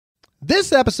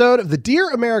This episode of the Dear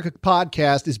America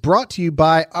podcast is brought to you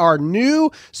by our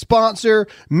new sponsor,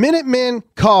 Minutemen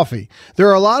Coffee. There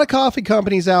are a lot of coffee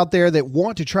companies out there that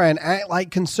want to try and act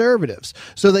like conservatives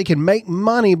so they can make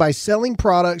money by selling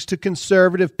products to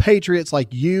conservative patriots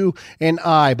like you and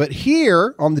I. But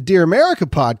here on the Dear America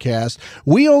podcast,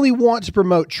 we only want to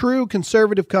promote true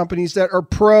conservative companies that are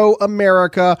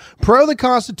pro-America, pro the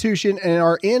Constitution, and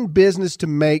are in business to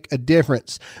make a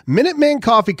difference. Minutemen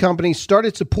Coffee Company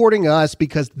started supporting us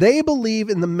because they believe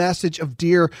in the message of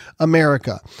Dear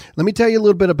America. Let me tell you a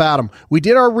little bit about them. We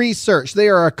did our research. They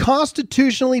are a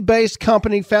constitutionally based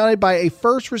company founded by a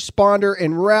first responder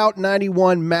and Route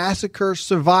 91 massacre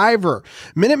survivor.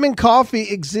 Minutemen Coffee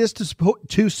exists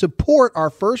to support our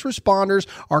first responders,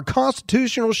 our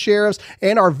constitutional sheriffs,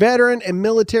 and our veteran and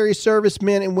military service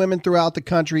men and women throughout the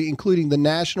country, including the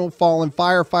National Fallen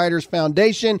Firefighters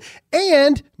Foundation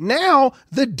and now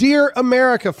the Dear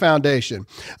America Foundation.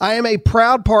 I am a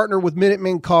proud partner with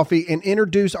Minutemen Coffee and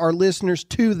introduce our listeners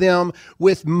to them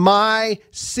with my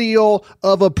seal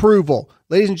of approval.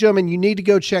 Ladies and gentlemen, you need to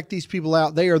go check these people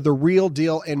out. They are the real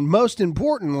deal. And most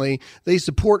importantly, they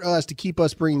support us to keep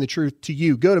us bringing the truth to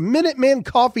you. Go to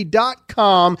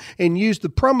MinutemenCoffee.com and use the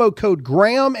promo code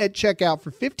Graham at checkout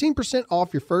for 15%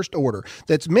 off your first order.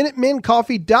 That's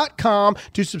MinutemenCoffee.com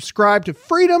to subscribe to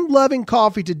freedom-loving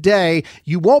coffee today.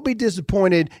 You won't be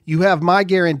disappointed. You have my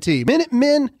guarantee.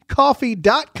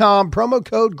 MinutemenCoffee.com, promo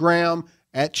code Graham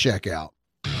at checkout.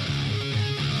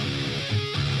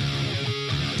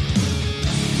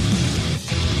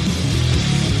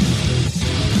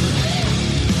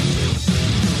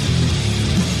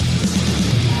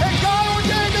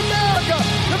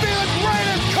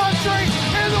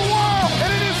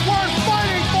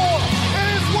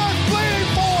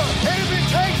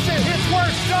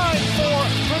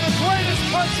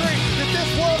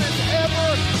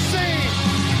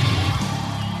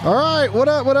 All right, what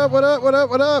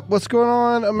up? What's going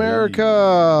on,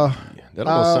 America? That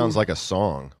almost sounds like a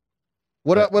song.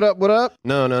 What up?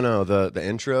 No. The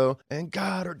intro, and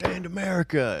God ordained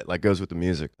America. It like goes with the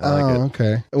music. I like it.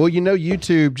 Okay. Well, you know,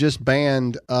 YouTube just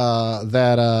banned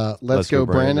that Let's Go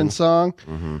Brandon song.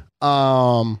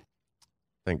 Mm-hmm.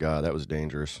 Thank God, that was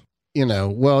dangerous. You know,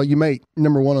 well, you make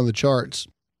number one on the charts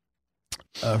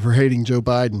for hating Joe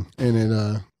Biden, and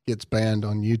it gets banned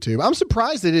on YouTube. I'm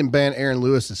surprised they didn't ban Aaron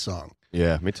Lewis's song.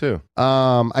 Yeah, me too.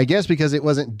 I guess because it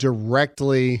wasn't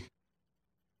directly,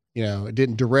 it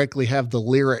didn't directly have the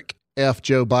lyric F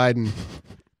Joe Biden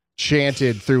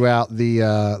chanted throughout the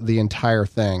entire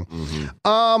thing.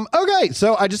 Mm-hmm. Okay,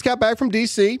 so I just got back from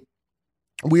DC.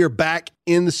 We are back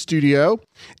in the studio,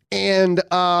 and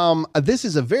this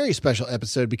is a very special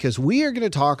episode because we are going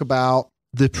to talk about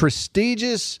the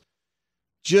prestigious,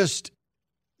 just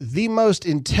the most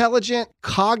intelligent,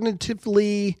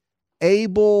 cognitively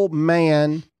able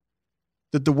man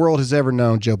that the world has ever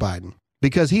known, Joe Biden,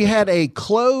 because he had a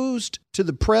closed to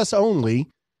the press only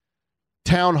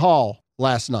town hall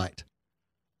last night.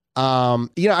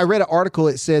 I read an article.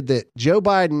 It said that Joe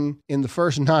Biden in the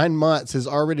first 9 months has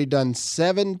already done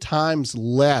 7 times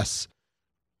less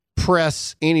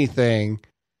press anything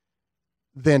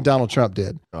than Donald Trump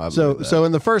did. So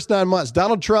in the first 9 months,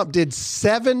 Donald Trump did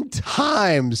 7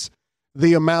 times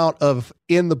the amount of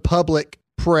in the public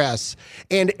press.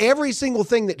 And every single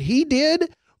thing that he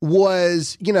did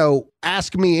was,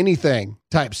 ask me anything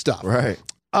type stuff. Right.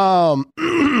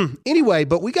 Anyway,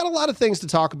 but we got a lot of things to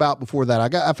talk about before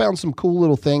that. I found some cool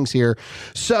little things here.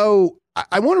 So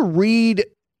I want to read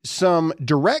some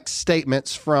direct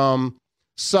statements from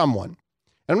someone.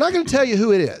 And I'm not going to tell you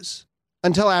who it is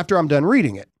until after I'm done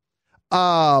reading it.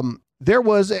 There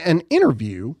was an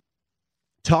interview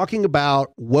talking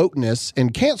about wokeness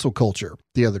and cancel culture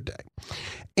the other day.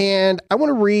 And I want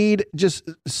to read just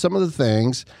some of the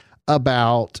things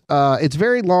about, it's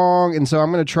very long. And so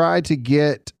I'm going to try to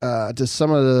get to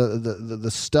some of the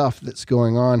stuff that's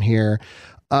going on here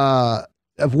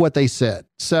of what they said.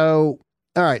 So,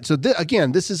 all right. So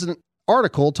again, this is an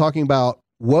article talking about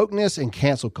wokeness and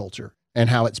cancel culture and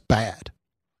how it's bad.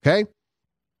 Okay.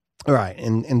 All right.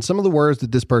 And some of the words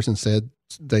that this person said,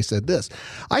 they said this: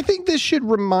 I think this should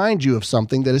remind you of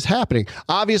something that is happening.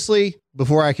 Obviously,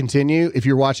 before I continue, if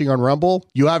you're watching on Rumble,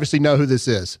 you obviously know who this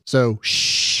is. So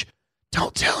shh,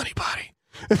 don't tell anybody.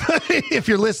 If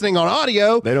you're listening on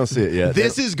audio, they don't see it yet.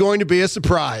 This is going to be a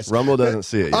surprise. Rumble doesn't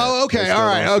see it yet. Oh, okay. All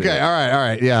right. Okay. All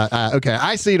right. Yeah. Okay.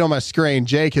 I see it on my screen.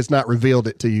 Jake has not revealed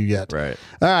it to you yet. Right.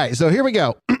 All right. So here we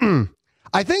go.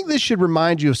 I think this should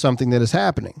remind you of something that is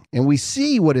happening, and we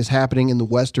see what is happening in the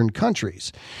Western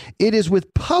countries. It is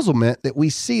with puzzlement that we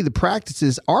see the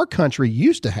practices our country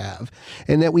used to have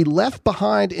and that we left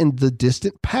behind in the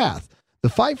distant path. The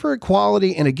fight for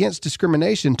equality and against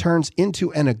discrimination turns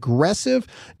into an aggressive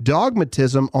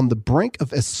dogmatism on the brink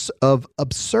of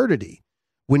absurdity.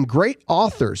 When great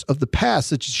authors of the past,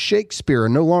 such as Shakespeare, are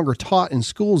no longer taught in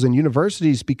schools and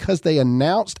universities because they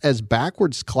announced as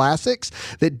backwards classics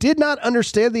that did not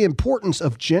understand the importance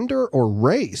of gender or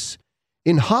race.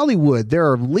 In Hollywood,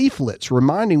 there are leaflets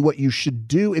reminding what you should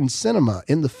do in cinema,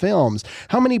 in the films,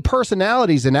 how many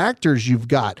personalities and actors you've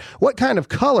got, what kind of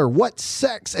color, what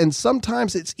sex, and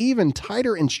sometimes it's even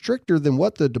tighter and stricter than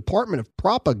what the Department of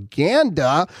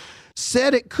Propaganda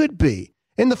said it could be.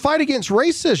 And the fight against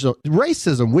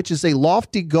racism, which is a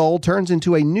lofty goal, turns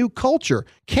into a new culture,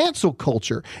 cancel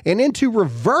culture, and into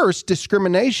reverse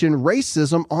discrimination,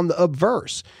 racism on the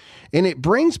obverse. And it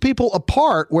brings people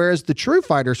apart, whereas the true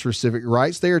fighters for civic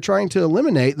rights, they are trying to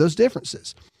eliminate those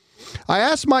differences. I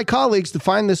asked my colleagues to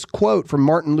find this quote from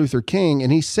Martin Luther King,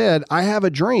 and he said, "I have a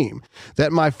dream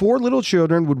that my 4 little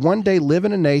children would one day live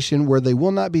in a nation where they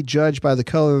will not be judged by the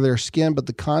color of their skin, but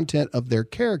the content of their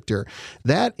character."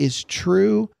 That is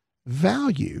true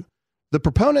value. The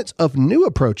proponents of new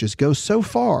approaches go so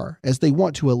far as they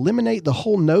want to eliminate the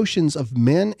whole notions of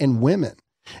men and women.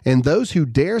 And those who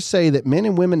dare say that men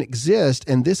and women exist,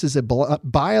 and this is a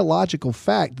biological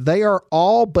fact, they are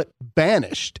all but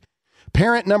banished.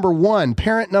 Parent number 1,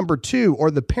 parent number 2,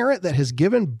 or the parent that has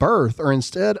given birth, or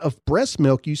instead of breast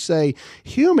milk, you say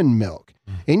human milk.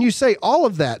 And you say all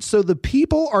of that. So the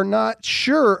people are not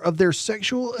sure of their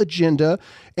sexual agenda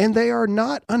and they are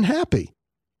not unhappy.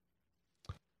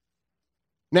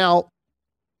 Now,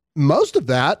 most of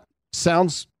that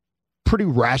sounds pretty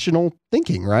rational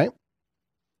thinking, right?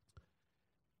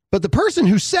 But the person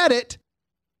who said it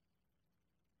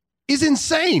is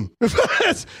insane.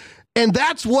 And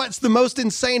that's what's the most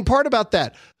insane part about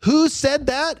that. Who said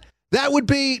that? That would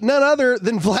be none other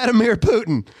than Vladimir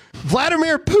Putin.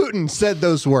 Vladimir Putin said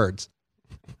those words.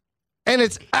 And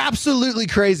it's absolutely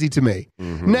crazy to me.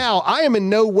 Mm-hmm. Now, I am in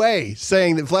no way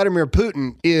saying that Vladimir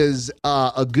Putin is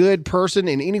a good person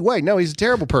in any way. No, he's a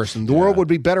terrible person. The world would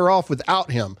be better off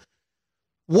without him.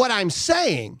 What I'm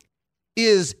saying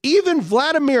is even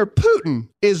Vladimir Putin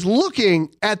is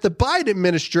looking at the Biden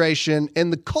administration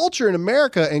and the culture in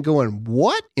America and going,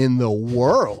 what in the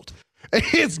world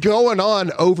is going on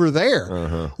over there?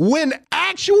 Uh-huh. When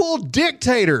actual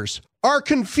dictators are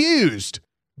confused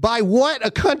by what a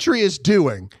country is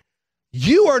doing,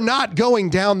 you are not going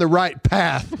down the right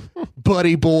path,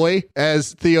 buddy boy,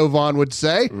 as Theo Von would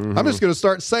say. Mm-hmm. I'm just going to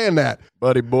start saying that.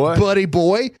 Buddy boy. Buddy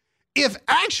boy. If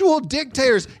actual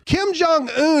dictators, Kim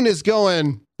Jong-un is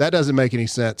going, that doesn't make any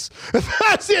sense.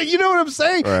 You know what I'm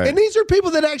saying? Right. And these are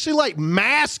people that actually like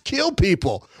mass kill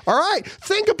people. All right.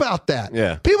 Think about that.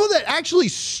 Yeah. People that actually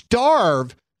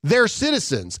starve their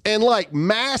citizens and like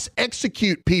mass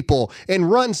execute people and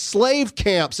run slave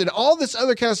camps and all this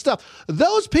other kind of stuff.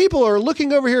 Those people are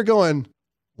looking over here going,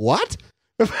 what?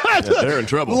 Yeah, they're in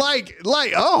trouble. Like,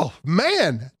 oh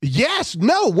man, yes,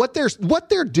 no. What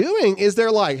they're doing is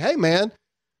they're like, hey man,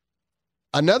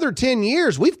 another 10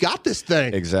 years, we've got this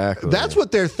thing. Exactly. That's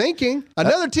what they're thinking.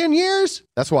 Another 10 years.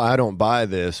 That's why I don't buy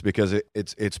this, because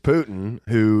it's Putin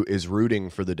who is rooting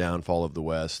for the downfall of the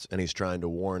West, and he's trying to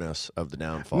warn us of the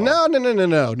downfall.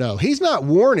 No. He's not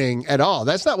warning at all.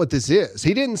 That's not what this is.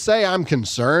 He didn't say I'm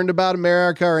concerned about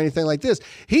America or anything like this.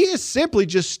 He is simply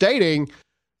just stating,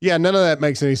 yeah, none of that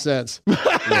makes any sense.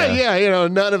 Yeah,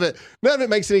 none of it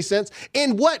makes any sense.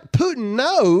 And what Putin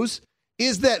knows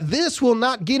is that this will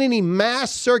not get any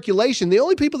mass circulation. The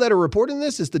only people that are reporting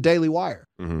this is the Daily Wire.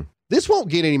 Mm-hmm. This won't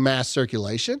get any mass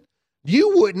circulation.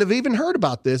 You wouldn't have even heard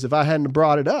about this if I hadn't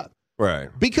brought it up. Right.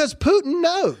 Because Putin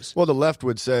knows. Well, the left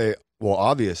would say, well,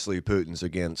 obviously Putin's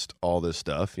against all this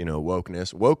stuff,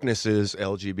 wokeness. Wokeness is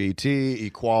LGBT,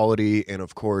 equality, and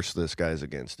of course this guy's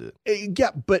against it.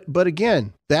 Yeah, but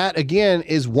again, that again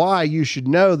is why you should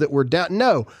know that we're down.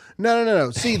 No.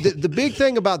 See, the big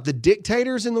thing about the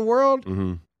dictators in the world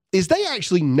is they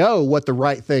actually know what the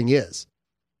right thing is.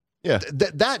 Yeah.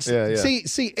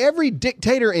 See, every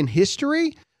dictator in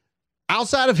history,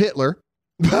 outside of Hitler,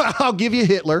 I'll give you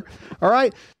Hitler, all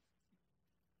right?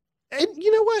 And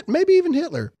you know what? Maybe even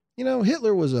Hitler.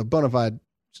 Hitler was a bona fide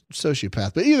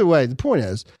sociopath. But either way, the point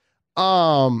is,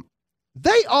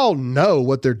 they all know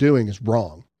what they're doing is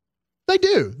wrong. They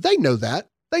do. They know that.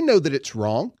 They know that it's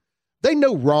wrong. They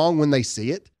know wrong when they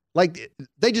see it. Like,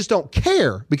 they just don't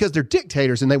care because they're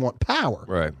dictators and they want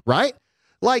power. Right?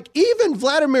 Like, even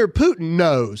Vladimir Putin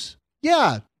knows,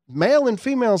 yeah, male and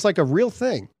female is like a real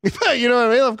thing. You know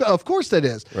what I mean? Of course that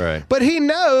is. Right. But he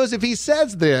knows if he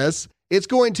says this, it's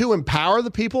going to empower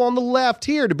the people on the left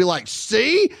here to be like,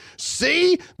 see,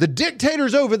 the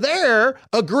dictators over there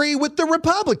agree with the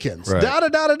Republicans. Right. Da, da,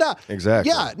 da, da, da.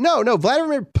 Exactly. Yeah, no,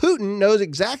 Vladimir Putin knows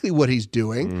exactly what he's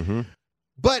doing. Mm-hmm.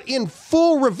 But in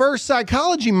full reverse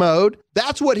psychology mode,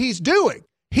 that's what he's doing.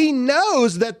 He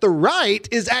knows that the right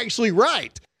is actually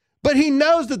right. But he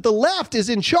knows that the left is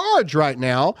in charge right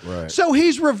now. Right. So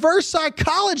he's reverse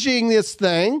psychologying this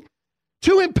thing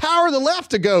to empower the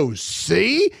left to go,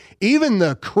 see, even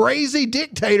the crazy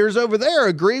dictators over there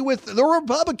agree with the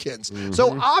Republicans. Mm-hmm.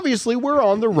 So obviously we're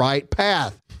on the right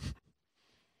path.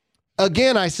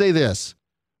 Again, I say this.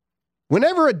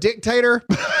 Whenever a dictator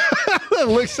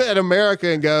looks at America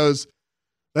and goes,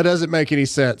 that doesn't make any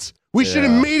sense, we should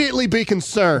immediately be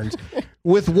concerned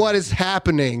with what is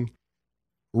happening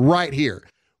right here.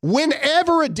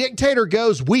 Whenever a dictator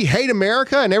goes, we hate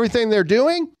America and everything they're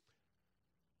doing,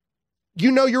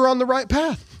 you know you're on the right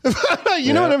path.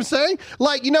 You know what I'm saying?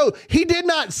 Like, he did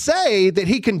not say that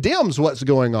he condemns what's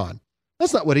going on.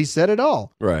 That's not what he said at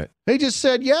all. Right. He just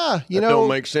said, that don't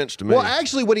make sense to me. Well,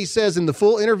 actually, what he says in the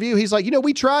full interview, he's like,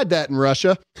 we tried that in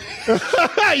Russia. We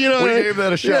gave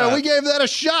that a shot. Yeah, we gave that a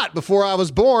shot before I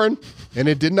was born, and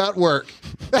it did not work.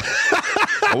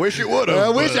 I wish it would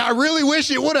have. I really wish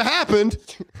it would have happened,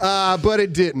 but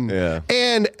it didn't. Yeah.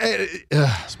 And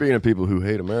speaking of people who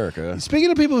hate America,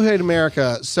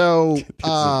 so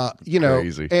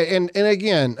crazy. And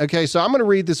again, okay, so I'm going to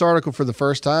read this article for the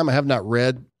first time. I have not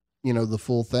read the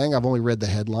full thing. I've only read the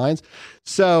headlines.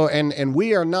 So, and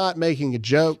we are not making a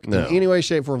joke in any way,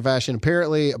 shape, form, fashion.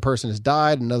 Apparently, a person has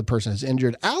died, another person is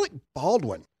injured. Alec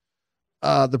Baldwin,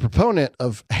 the proponent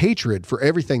of hatred for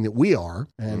everything that we are,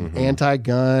 and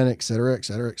anti-gun, et cetera,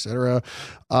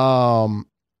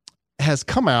 has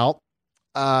come out,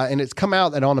 and it's come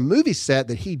out that on a movie set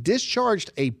that he discharged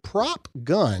a prop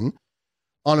gun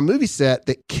on a movie set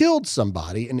that killed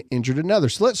somebody and injured another.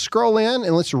 So let's scroll in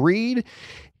and let's read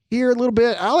here a little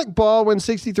bit. Alec Baldwin,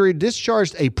 63,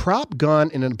 discharged a prop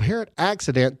gun in an apparent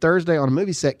accident Thursday on a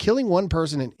movie set, killing one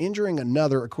person and injuring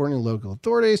another, according to local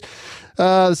authorities.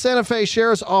 The Santa Fe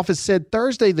Sheriff's Office said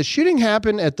Thursday the shooting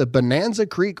happened at the Bonanza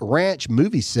Creek Ranch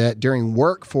movie set during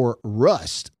work for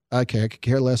Rust. Okay, I could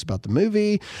care less about the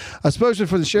movie. A spokesman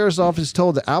for the sheriff's office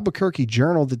told the Albuquerque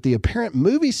Journal that the apparent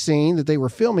movie scene that they were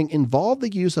filming involved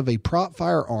the use of a prop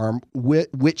firearm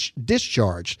which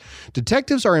discharged.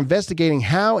 Detectives are investigating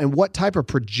how and what type of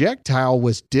projectile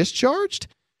was discharged.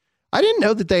 I didn't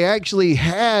know that they actually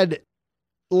had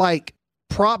like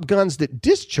prop guns that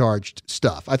discharged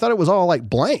stuff. I thought it was all like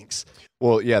blanks.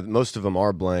 Well, yeah, most of them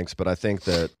are blanks, but I think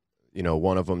that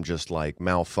one of them just like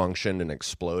malfunctioned and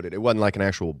exploded. It wasn't like an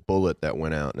actual bullet that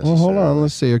went out necessarily. Well, hold on.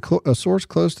 Let's see. A source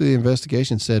close to the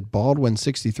investigation said Baldwin,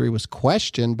 63, was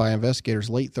questioned by investigators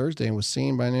late Thursday and was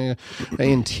seen by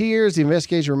in tears. The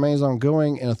investigation remains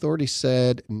ongoing, and authorities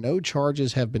said no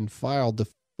charges have been filed. The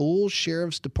full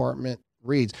sheriff's department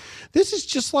reads. This is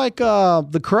just like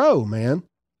The Crow, man.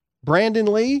 Brandon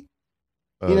Lee.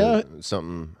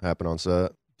 Something happened on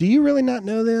set. Do you really not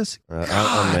know this? God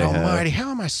almighty,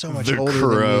 how am I so much older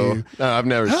Crow. than you? No, I've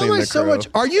never seen How am I The so Crow. much?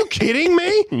 Are you kidding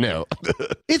me? No.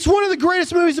 It's one of the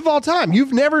greatest movies of all time. You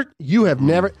have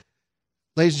never.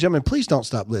 Ladies and gentlemen, please don't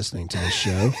stop listening to this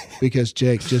show because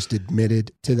Jake just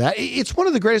admitted to that. It's one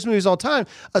of the greatest movies of all time,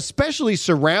 especially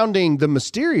surrounding the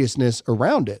mysteriousness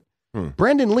around it.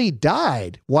 Brandon Lee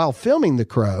died while filming The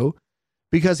Crow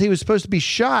because he was supposed to be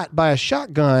shot by a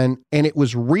shotgun, and it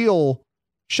was real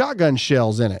shotgun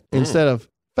shells in it instead of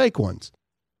fake ones.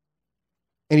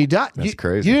 And he died. That's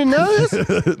crazy. You didn't know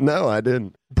this? No, I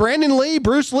didn't. Brandon Lee,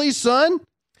 Bruce Lee's son.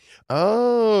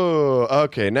 Oh,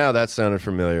 okay. Now that sounded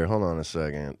familiar. Hold on a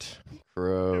second.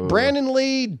 Crow. Brandon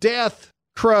Lee, death,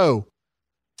 Crow.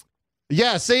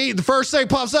 Yeah, see, the first thing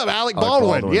pops up, Alec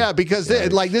Baldwin. Yeah, because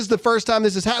this is the first time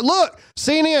this has happened. Look,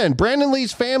 CNN, Brandon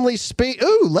Lee's family speak.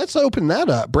 Ooh, let's open that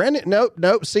up.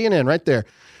 Nope, CNN right there.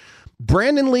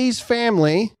 Brandon Lee's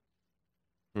family.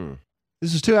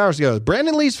 This is 2 hours ago.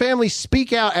 Brandon Lee's family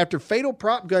speak out after fatal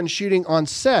prop gun shooting on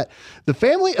set. The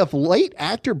family of late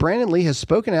actor Brandon Lee has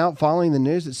spoken out following the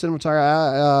news that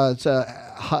cinematographer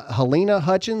Helena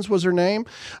Hutchins was her name,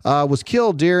 was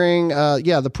killed during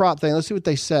the prop thing. Let's see what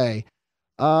they say.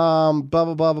 Blah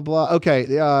blah blah blah blah. Okay,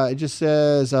 it just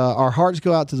says our hearts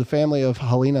go out to the family of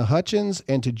Helena Hutchins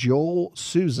and to Joel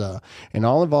Souza and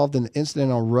all involved in the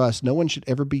incident on Rust. No one should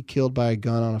ever be killed by a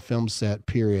gun on a film set.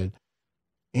 Period.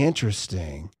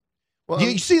 Interesting.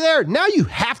 You see there? Now you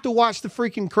have to watch The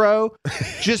freaking Crow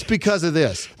just because of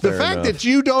this. The fact that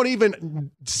you don't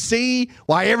even see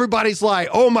why everybody's like,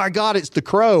 oh my God, it's The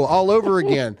Crow all over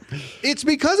again. It's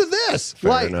because of this.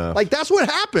 Like that's what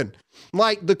happened.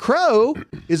 Like The Crow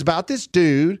is about this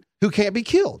dude who can't be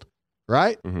killed,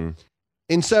 right? Mm-hmm.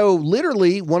 And so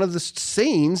literally one of the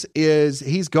scenes is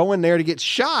he's going there to get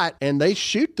shot and they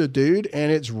shoot the dude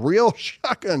and it's real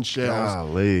shotgun shells.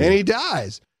 Golly. And he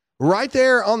dies. Right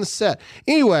there on the set.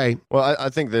 Anyway. Well, I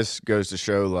think this goes to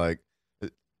show like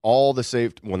all the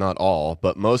safety, well, not all,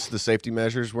 but most of the safety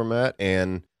measures were met.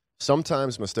 And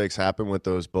sometimes mistakes happen with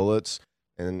those bullets.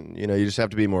 And, you just have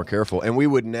to be more careful. And we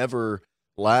would never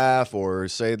laugh or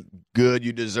say, good,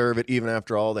 you deserve it, even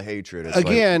after all the hatred. It's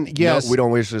yes. No, we don't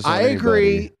wish this on anybody.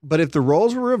 Agree. But if the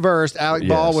roles were reversed, Alec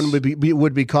Baldwin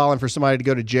would be calling for somebody to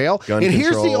go to jail. Gun control.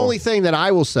 Here's the only thing that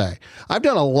I will say. I've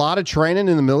done a lot of training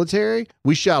in the military.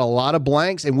 We shot a lot of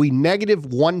blanks, and we negative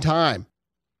one time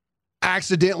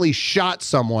accidentally shot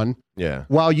someone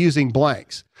while using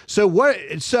blanks. So what?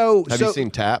 Have you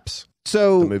seen Taps?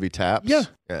 So the movie Taps? Yeah,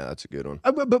 that's a good one.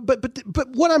 But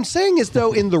what I'm saying is,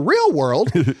 though, in the real world,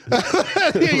 you know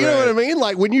what I mean?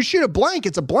 Like when you shoot a blank,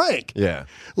 it's a blank. Yeah.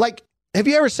 Like, have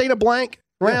you ever seen a blank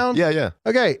round? Yeah.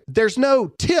 Okay, there's no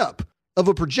tip of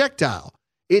a projectile.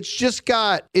 It's just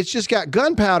got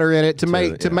gunpowder in it to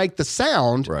make the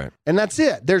sound, right? And that's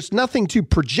it. There's nothing to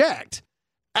project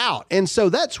out, and so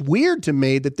that's weird to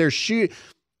me that they're shooting.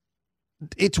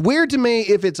 It's weird to me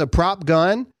if it's a prop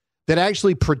gun that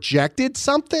actually projected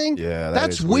something. Yeah,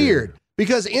 that's weird.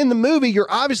 Because in the movie, you're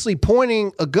obviously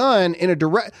pointing a gun in a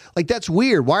direct, like that's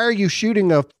weird. Why are you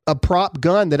shooting a prop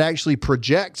gun that actually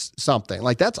projects something?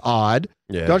 Like that's odd.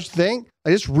 Yeah. Don't you think?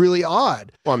 Like, it's really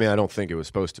odd. Well, I mean, I don't think it was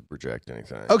supposed to project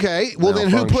anything. Okay. Well, then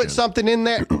who put something in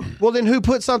there?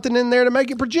 To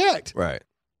make it project? Right.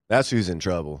 That's who's in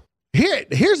trouble.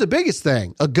 Here's the biggest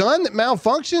thing. A gun that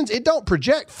malfunctions, it don't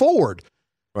project forward.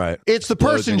 Right. It's the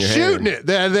person shooting it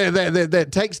that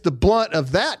takes the blunt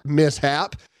of that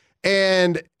mishap.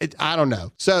 And I don't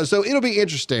know. So it'll be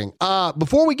interesting.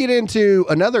 Before we get into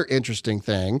another interesting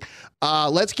thing,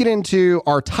 let's get into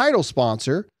our title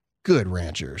sponsor, Good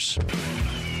Ranchers.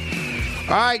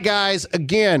 All right, guys.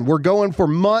 Again, we're going for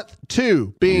month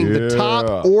 2 being the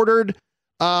top ordered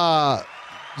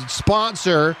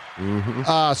sponsor,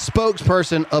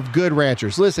 spokesperson of Good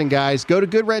Ranchers. Listen, guys, go to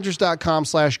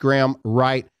goodranchers.com/Graham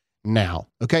right now.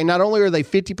 Okay, not only are they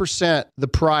 50% the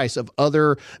price of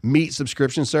other meat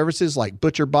subscription services like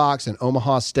Butcher Box and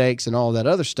Omaha Steaks and all that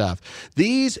other stuff,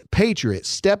 these patriots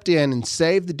stepped in and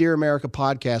saved the Dear America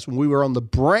podcast when we were on the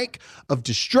brink of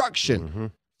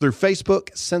destruction through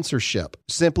Facebook censorship,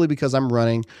 simply because I'm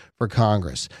running for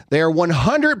Congress. They are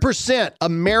 100%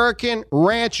 American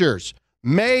ranchers.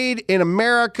 Made in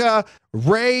America,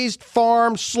 raised,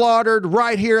 farmed, slaughtered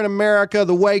right here in America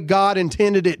the way God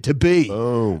intended it to be.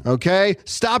 Boom. Okay?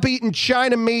 Stop eating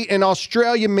China meat and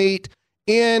Australia meat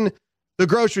in the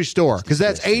grocery store, because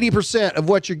that's 80% of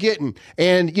what you're getting.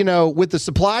 And, with the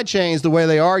supply chains the way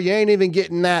they are, you ain't even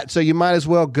getting that. So you might as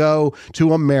well go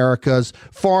to America's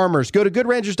farmers. Go to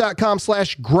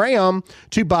goodranchers.com/Graham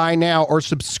to buy now or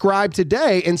subscribe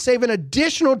today and save an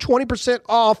additional 20%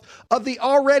 off of the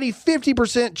already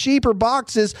 50% cheaper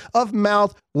boxes of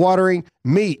mouth-watering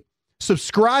meat.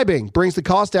 Subscribing brings the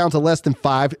cost down to less than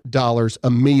 $5 a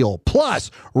meal.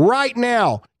 Plus, right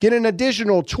now, get an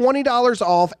additional $20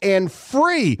 off and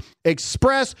free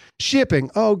express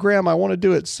shipping. Oh, Graham, I want to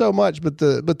do it so much, but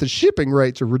the shipping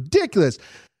rates are ridiculous.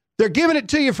 They're giving it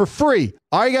to you for free.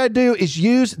 All you got to do is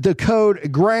use the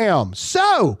code Graham.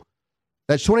 So,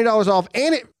 that's $20 off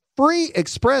and it free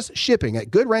express shipping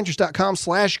at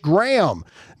goodranchers.com/Graham.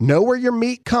 Know where your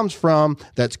meat comes from.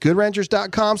 That's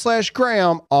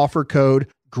goodranchers.com/Graham. Offer code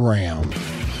Graham.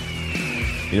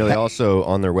 They also,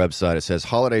 on their website, it says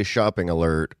holiday shopping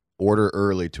alert. Order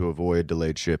early to avoid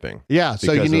delayed shipping. Yeah,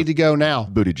 so you need to go now.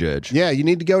 Buttigieg. Yeah, you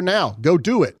need to go now. Go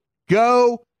do it.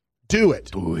 Go do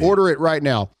it. Order it right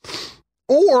now.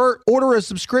 Or order a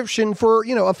subscription for,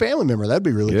 a family member. That'd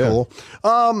be really cool.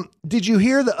 Did you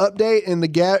hear the update in the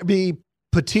Gabby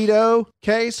Petito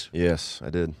case? Yes, I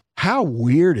did. How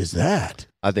weird is that?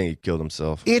 I think he killed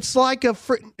himself. It's like a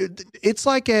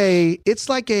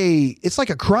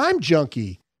crime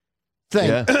junkie thing.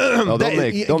 Yeah.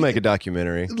 They'll make a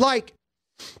documentary.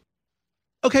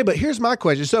 Okay, but here's my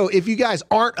question. So if you guys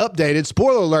aren't updated,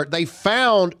 spoiler alert, they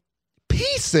found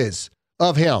pieces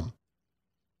of him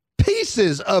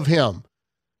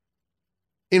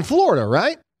in Florida,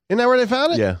 right? Isn't that where they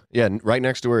found it? Yeah, right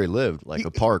next to where he lived, like a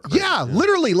park. Right? Yeah,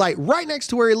 literally, like right next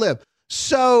to where he lived.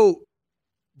 So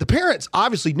the parents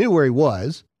obviously knew where he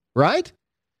was, right?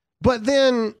 But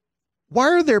then why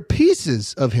are there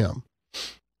pieces of him?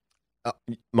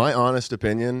 My honest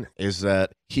opinion is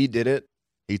that he did it.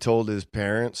 He told his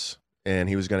parents and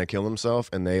he was going to kill himself,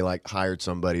 and they like hired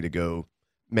somebody to go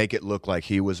make it look like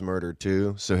he was murdered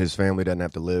too, so his family doesn't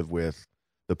have to live with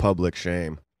the public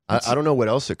shame. I don't know what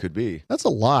else it could be. That's a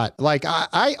lot. Like,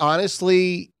 I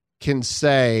honestly can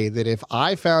say that if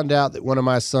I found out that one of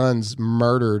my sons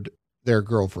murdered their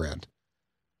girlfriend,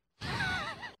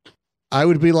 I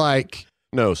would be like,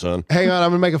 no, son. Hang on, I'm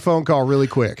going to make a phone call really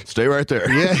quick. Stay right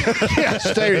there. Yeah,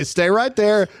 stay right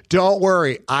there. Don't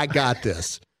worry. I got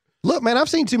this. Look, man, I've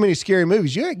seen too many scary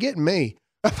movies. You ain't getting me.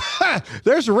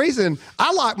 There's a reason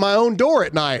I lock my own door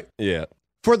at night. Yeah.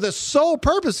 For the sole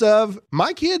purpose of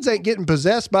my kids ain't getting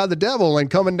possessed by the devil and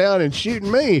coming down and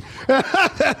shooting me.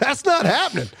 That's not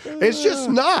happening. It's just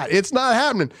not. It's not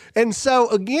happening. And so,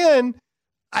 again,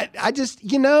 I just,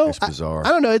 it's bizarre. I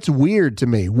don't know. It's weird to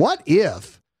me. What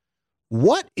if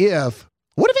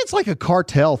it's like a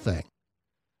cartel thing?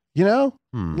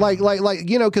 Like,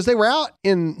 because they were out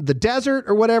in the desert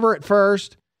or whatever at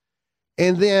first.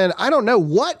 And then I don't know.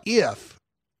 What if,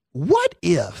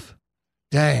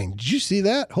 dang, did you see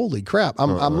that? Holy crap.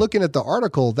 I'm looking at the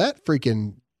article. That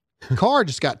freaking car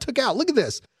just got took out. Look at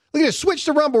this. Switch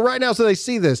to Rumble right now so they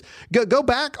see this. Go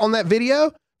back on that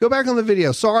video. Go back on the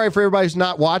video. Sorry for everybody who's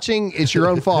not watching. It's your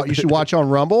own fault. You should watch on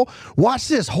Rumble. Watch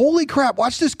this. Holy crap.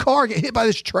 Watch this car get hit by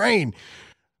this train.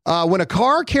 When a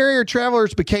car carrier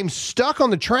travelers became stuck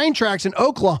on the train tracks in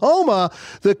Oklahoma,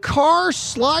 the car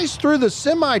sliced through the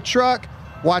semi-truck.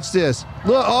 Watch this.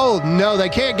 Look, oh, no, they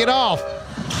can't get off.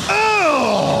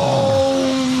 Oh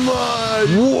my.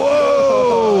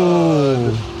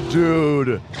 Whoa. God.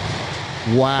 Dude.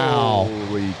 Wow.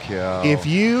 Holy cow. If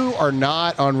you are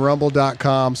not on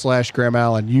rumble.com/Graham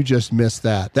Allen, you just missed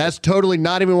that. That's totally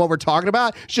not even what we're talking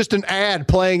about. It's just an ad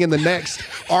playing in the next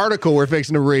article we're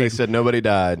fixing to read. They said nobody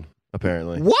died,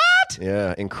 apparently. What?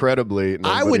 Yeah, incredibly,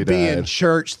 I would be in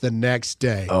church the next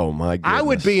day. Oh, my goodness. I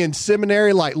would be in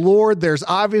seminary like, Lord, there's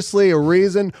obviously a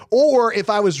reason. Or if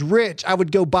I was rich, I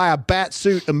would go buy a bat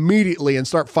suit immediately and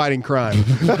start fighting crime.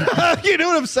 You know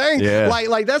what I'm saying? Yeah.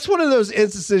 Like that's one of those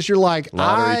instances you're like,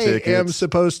 Lottery tickets. am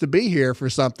supposed to be here for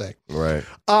something. Right.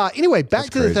 Anyway, back That's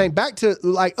to crazy. the thing. Back to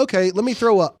like, okay, let me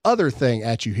throw a other thing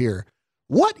at you here.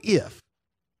 What if,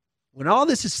 when all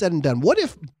this is said and done, what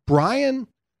if Brian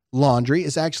Laundrie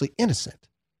is actually innocent?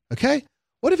 Okay.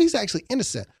 What if he's actually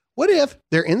innocent? What if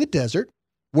they're in the desert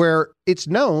where it's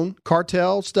known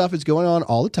cartel stuff is going on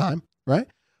all the time, right?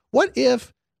 What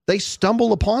if they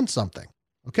stumble upon something?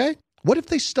 Okay. What if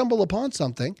they stumble upon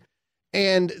something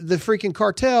and the freaking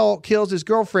cartel kills his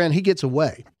girlfriend? He gets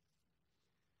away.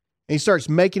 And he starts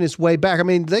making his way back. I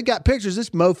mean, they got pictures of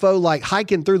this mofo like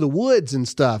hiking through the woods and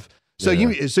stuff. So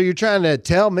you're trying to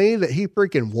tell me that he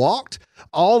freaking walked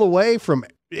all the way from,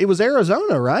 it was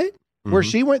Arizona, right? Where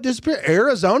she went disappear,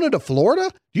 Arizona to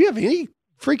Florida? Do you have any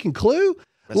freaking clue?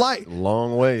 That's like a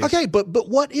long ways. Okay, but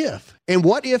what if? And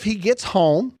what if he gets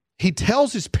home, he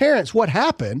tells his parents what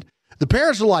happened? The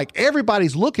parents are like,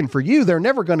 everybody's looking for you. They're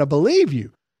never going to believe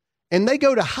you. And they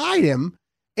go to hide him.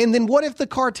 And then what if the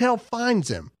cartel finds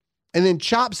him and then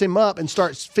chops him up and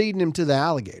starts feeding him to the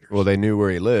alligators? Well, they knew where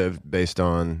he lived based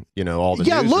on, all the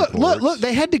news look. reports.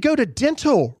 They had to go to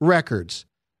dental records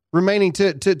remaining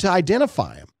to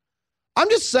identify him. I'm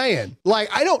just saying, like,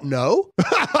 I don't know.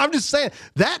 I'm just saying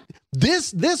that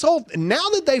this whole, now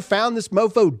that they found this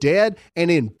mofo dead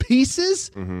and in pieces,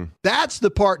 that's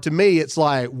the part to me. It's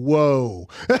like, whoa,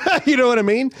 you know what I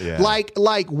mean? Yeah.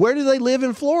 Like where do they live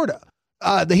in Florida?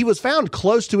 He was found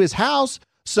close to his house.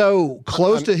 So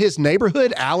close to his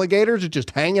neighborhood, alligators are just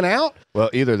hanging out.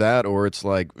 Well, either that or it's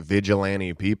like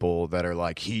vigilante people that are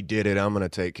like, he did it. I'm going to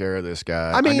take care of this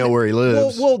guy. I know where he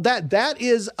lives. Well, that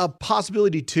is a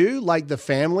possibility too. Like the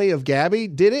family of Gabby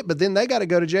did it, but then they got to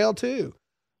go to jail too.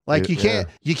 Like you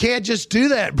can't just do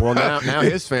that, bro. Well, now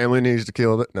his family needs to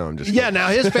kill it. No, I'm just kidding. Yeah, now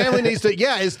his family needs to.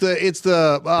 Yeah, it's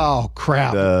the oh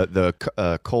crap.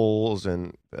 The Coles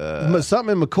and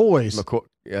something in McCoy's.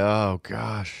 Oh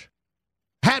gosh.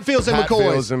 Hatfields and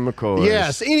McCoys.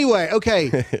 Yes. Anyway,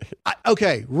 okay.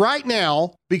 Okay. Right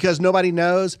now, because nobody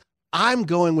knows, I'm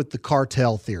going with the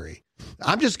cartel theory.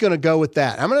 I'm just going to go with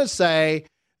that. I'm going to say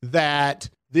that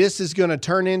this is going to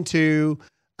turn into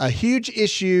a huge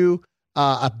issue,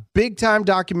 a big time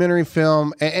documentary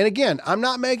film. And again, I'm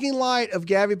not making light of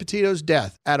Gabby Petito's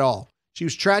death at all. She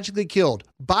was tragically killed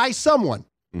by someone.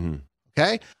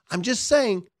 Okay. I'm just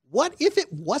saying, what if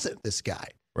it wasn't this guy?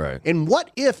 Right. And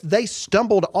what if they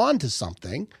stumbled onto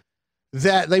something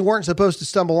that they weren't supposed to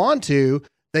stumble onto?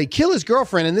 They kill his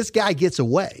girlfriend and this guy gets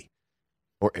away.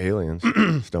 Or aliens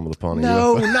stumbled upon a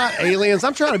No, UFO. not aliens.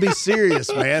 I'm trying to be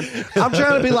serious, man. I'm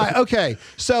trying to be like, okay,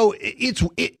 so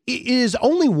it is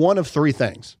only one of three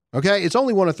things. Okay, it's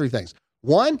only one of three things.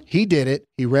 One, he did it.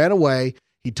 He ran away.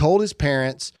 He told his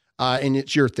parents, and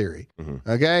it's your theory.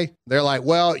 Okay, they're like,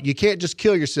 well, you can't just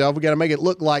kill yourself. We got to make it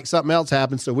look like something else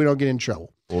happened so we don't get in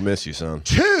trouble. We'll miss you, son.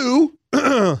 Two,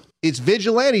 it's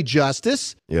vigilante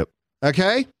justice. Yep.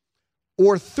 Okay,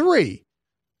 or three.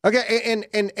 Okay,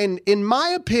 and in my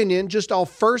opinion, just all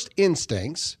first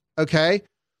instincts, okay,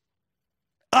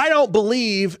 I don't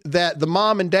believe that the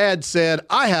mom and dad said,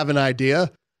 I have an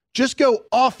idea. Just go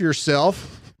off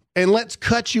yourself and let's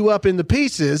cut you up into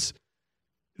pieces.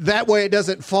 That way it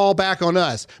doesn't fall back on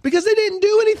us. Because they didn't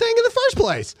do anything in the first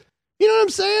place. You know what I'm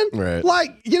saying? Right.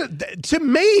 Like, you know, to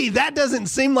me, that doesn't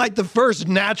seem like the first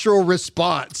natural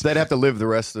response. They'd have to live the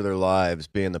rest of their lives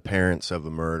being the parents of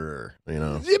a murderer, you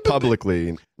know, Yeah, but-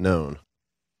 publicly known.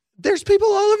 There's people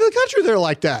all over the country that are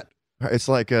like that. It's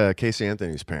like Casey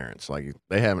Anthony's parents. Like,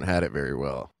 they haven't had it very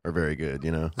well or very good,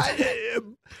 you know? I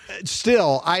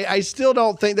still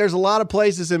don't think there's a lot of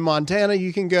places in Montana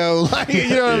you can go. Like, you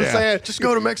know what I'm saying? Just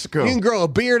go to Mexico. You can grow a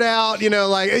beard out, you know,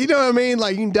 like, you know what I mean?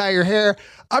 Like, you can dye your hair.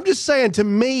 I'm just saying, to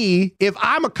me, if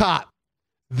I'm a cop,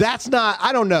 that's not,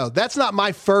 I don't know. That's not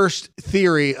my first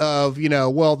theory of, you know,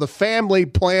 well, the family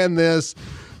planned this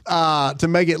to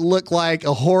make it look like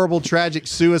a horrible, tragic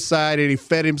suicide, and he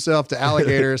fed himself to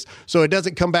alligators so it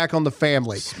doesn't come back on the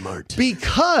family. Smart.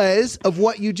 Because of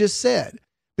what you just said.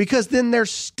 Because then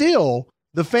there's still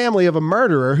the family of a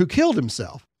murderer who killed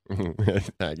himself.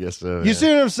 I guess so. You see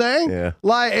what I'm saying? Yeah.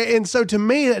 Like, and so to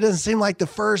me, that doesn't seem like the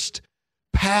first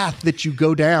path that you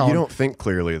go down. You don't think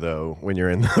clearly, though, when you're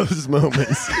in those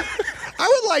moments. I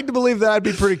would like to believe that I'd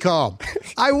be pretty calm.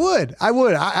 I would. I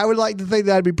would like to think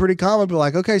that I'd be pretty calm. I'd be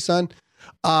like, okay, son,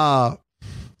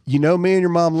 you know, me and your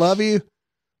mom love you,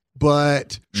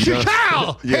 but Yeah.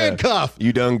 handcuff.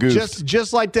 You done goofed.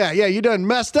 Just like that. Yeah, you done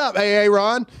messed up, hey,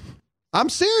 Ron. I'm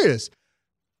serious.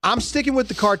 I'm sticking with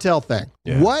the cartel thing.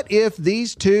 Yeah. What if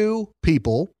these two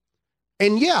people,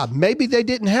 and yeah, maybe they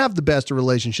didn't have the best of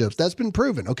relationships. That's been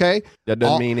proven, okay? That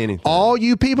doesn't mean anything. All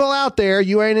you people out there,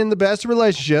 you ain't in the best of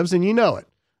relationships, and you know it,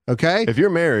 okay? If you're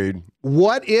married,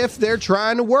 What if they're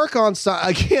trying to work on something?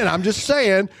 Again, I'm just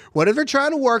saying, what if they're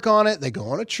trying to work on it? They go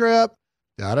on a trip,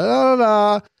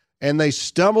 da-da-da-da-da, and they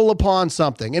stumble upon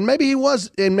something. And maybe he was,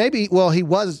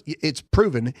 it's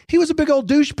proven, he was a big old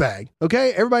douchebag,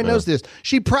 okay? Everybody knows this.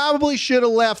 She probably should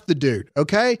have left the dude,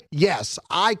 okay? Yes,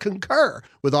 I concur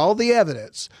with all the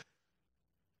evidence.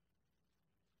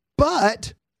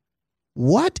 But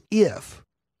what if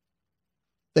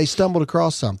they stumbled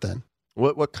across something?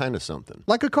 what kind of something?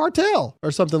 Like a cartel or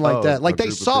something like that. Like a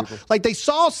group of people? they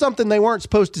saw something they weren't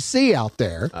supposed to see out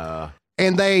there.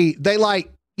 And they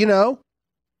like, you know,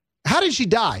 how did she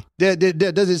die?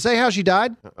 Does it say how she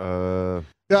died?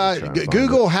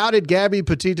 Google, how did Gabby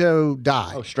Petito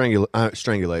die? Oh,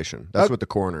 strangulation. That's what the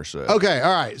coroner said. Okay,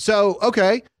 all right. So,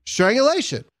 okay,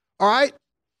 strangulation. All right.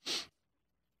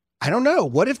 I don't know.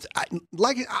 What if,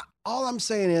 all I'm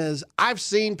saying is, I've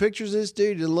seen pictures of this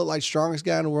dude. He doesn't look like the strongest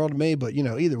guy in the world to me, but, you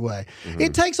know, either way,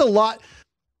 it takes a lot.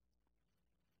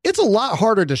 It's a lot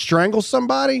harder to strangle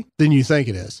somebody than you think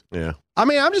it is. Yeah. I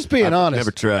mean, I'm just being honest.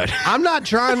 Never tried. I'm not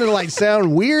trying to like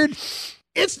sound weird.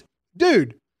 It's,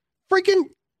 dude, freaking,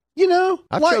 you know,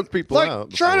 I've like, choked people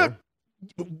out trying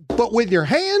to, but with your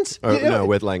hands. Oh, you know, no,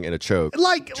 with like in a choke.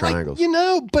 like triangles. you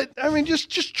know, but I mean, just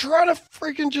try to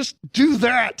freaking just do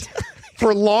that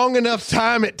for long enough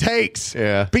time it takes.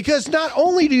 Yeah. Because not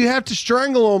only do you have to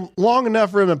strangle them long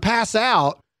enough for them to pass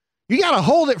out, you got to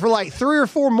hold it for like 3 or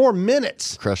 4 more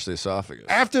minutes Crush the esophagus.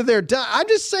 after they're done. I'm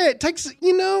just saying it takes,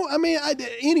 you know, I mean,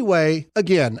 anyway,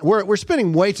 again, we're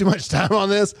spending way too much time on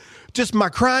this. Just my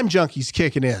crime junkies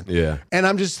kicking in. Yeah. And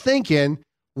I'm just thinking,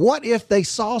 what if they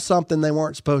saw something they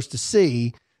weren't supposed to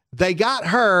see? They got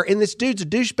her, and this dude's a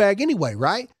douchebag anyway,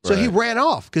 right? So he Right. ran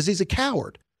off because he's a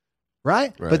coward,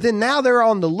 right? Right. But then now they're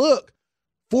on the look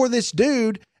for this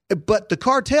dude, but the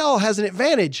cartel has an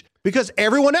advantage because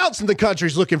everyone else in the country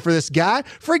is looking for this guy.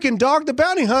 Freaking Dog the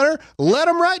Bounty Hunter led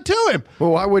them right to him.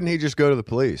 Well, why wouldn't he just go to the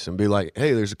police and be like,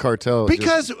 hey, there's a cartel?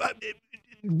 Because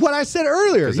what I said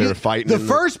earlier, 'Cause they were fighting the in the-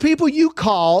 first people you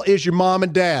call is your mom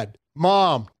and dad.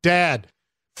 Mom, dad,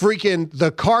 freaking the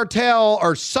cartel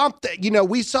or something. You know,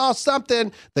 we saw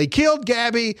something. They killed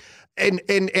Gabby, and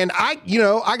I, you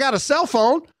know, I got a cell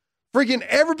phone. Freaking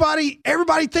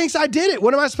everybody thinks I did it.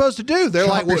 What am I supposed to do? They're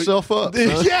Chop like, well, yourself up,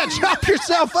 son. Yeah, chop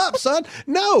yourself up, son.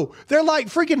 No, they're like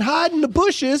freaking hiding in the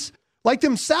bushes, like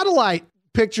them satellite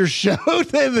pictures showed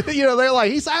that, they're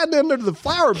like, he's hiding under the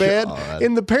flower bed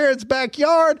in the parents'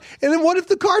 backyard. And then what if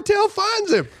the cartel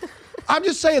finds him? I'm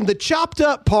just saying the chopped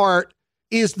up part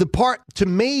is the part, to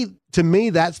me,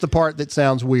 that's the part that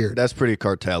sounds weird. That's pretty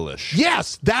cartelish.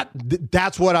 Yes, that's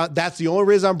the only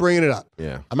reason I'm bringing it up.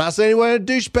 Yeah. I'm not saying he wasn't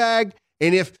a douchebag.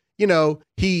 And if,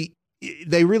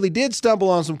 they really did stumble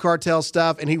on some cartel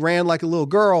stuff and he ran like a little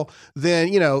girl, then,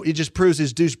 it just proves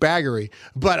his douchebaggery.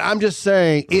 But I'm just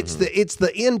saying it's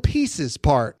the in pieces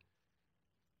part.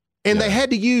 And they had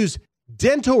to use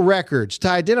dental records to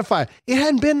identify. It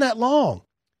hadn't been that long.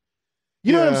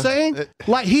 You know what I'm saying?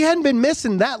 Like, he hadn't been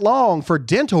missing that long for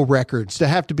dental records to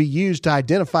have to be used to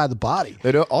identify the body.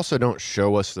 They don't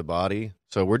show us the body.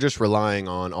 So we're just relying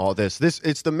on all this.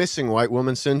 It's the missing white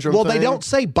woman syndrome thing. They don't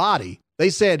say body.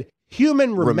 They said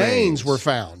human remains were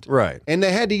found. Right. And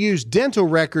they had to use dental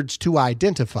records to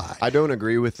identify. I don't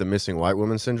agree with the missing white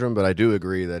woman syndrome, but I do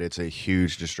agree that it's a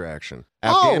huge distraction.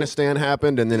 Afghanistan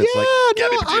happened, and then it's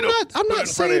I'm not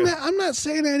saying that. I'm not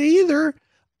saying that either.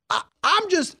 I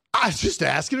was just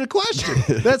asking a question.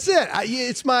 That's it.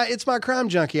 It's my Crime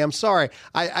Junkie. I'm sorry.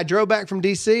 I drove back from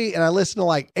DC and I listened to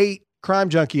like 8 Crime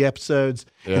Junkie episodes.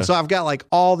 Yeah. And so I've got like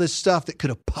all this stuff that could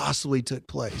have possibly took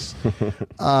place.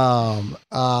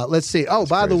 Let's see. Oh,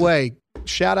 by the way,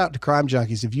 shout out to Crime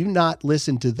Junkies. If you've not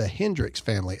listened to the Hendricks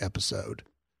family episode,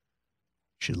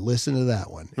 you should listen to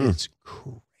that one. It's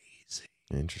crazy.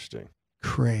 Interesting.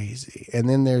 Crazy. And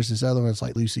then there's this other one. It's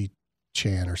like Lucy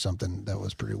Chan or something that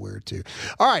was pretty weird too.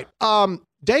 All right.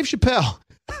 Dave Chappelle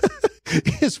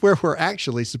is where we're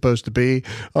actually supposed to be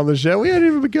on the show. We hadn't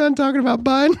even begun talking about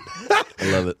Biden.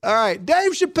 I love it. All right.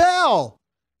 Dave Chappelle,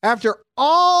 after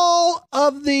all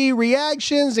of the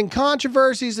reactions and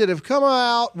controversies that have come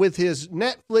out with his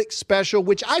Netflix special,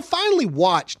 which I finally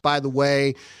watched, by the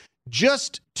way,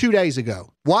 just 2 days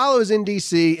ago. While I was in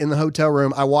DC in the hotel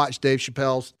room, I watched Dave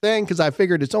Chappelle's thing because I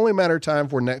figured it's only a matter of time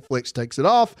before Netflix takes it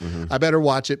off. I better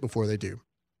watch it before they do.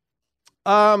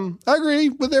 I agree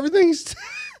with everything.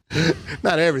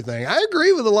 Not everything. I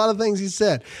agree with a lot of things he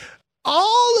said.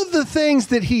 All of the things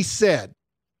that he said,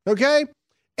 okay?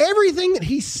 Everything that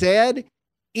he said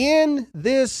in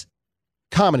this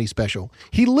comedy special,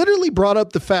 he literally brought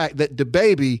up the fact that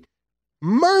DaBaby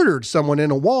murdered someone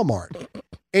in a Walmart.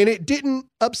 And it didn't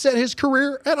upset his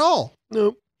career at all.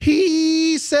 Nope.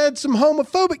 He said some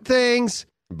homophobic things.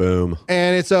 Boom.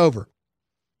 And it's over.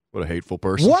 What a hateful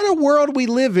person. What a world we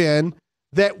live in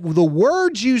that the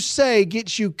words you say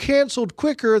gets you canceled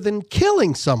quicker than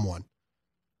killing someone.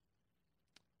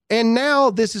 And now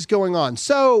this is going on.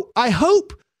 So I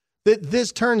hope that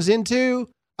this turns into,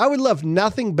 I would love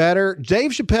nothing better.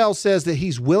 Dave Chappelle says that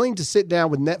he's willing to sit down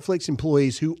with Netflix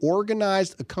employees who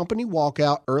organized a company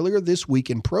walkout earlier this week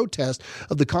in protest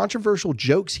of the controversial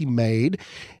jokes he made.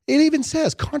 It even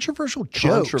says controversial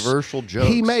jokes. Controversial jokes.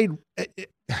 He made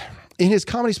in his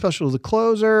comedy special, The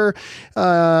Closer,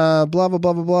 blah, blah, blah,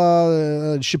 blah, blah.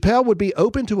 Chappelle would be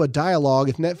open to a dialogue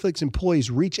if Netflix employees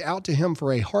reach out to him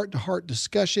for a heart-to-heart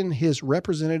discussion, his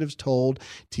representatives told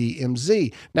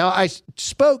TMZ. Now, I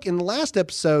spoke in the last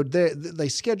episode, they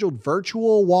scheduled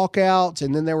virtual walkouts,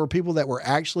 and then there were people that were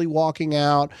actually walking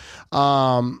out.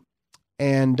 There's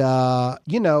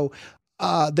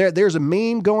a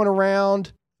meme going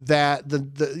around that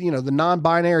the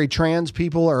non-binary trans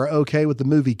people are okay with the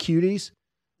movie Cuties.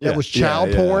 That was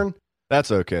child porn.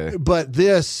 That's okay. But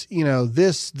this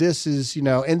is,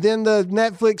 and then the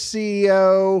Netflix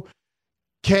CEO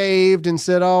caved and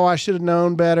said, "Oh, I should have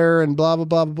known better," and blah, blah,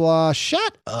 blah, blah, blah.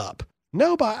 Shut up.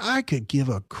 Nobody, I could give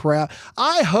a crap.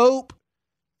 I hope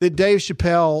that Dave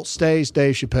Chappelle stays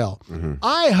Dave Chappelle. Mm-hmm.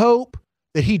 I hope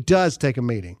that he does take a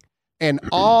meeting. And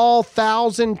all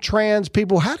 1,000 trans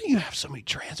people, how do you have so many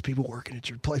trans people working at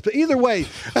your place? But either way,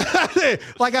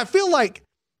 like I feel like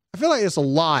it's a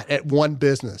lot at one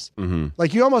business. Mm-hmm.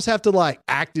 Like you almost have to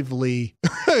actively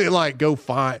go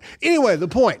find. Anyway, the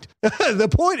point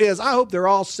is I hope they're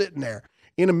all sitting there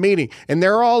in a meeting and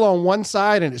they're all on one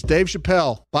side and it's Dave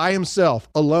Chappelle by himself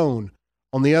alone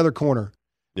on the other corner.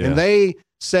 Yeah. And they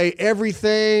say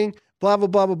everything, blah, blah,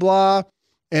 blah, blah, blah.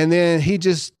 And then he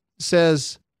just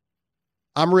says,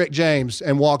 "I'm Rick James,"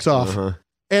 and walks off. Uh-huh.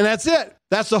 And that's it.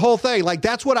 That's the whole thing.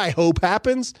 That's what I hope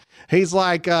happens. He's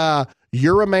like,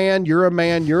 you're a man, you're a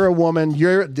man, you're a woman,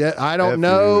 I don't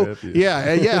know. F you.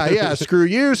 Yeah. Screw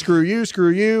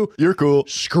you. You're cool.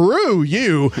 Screw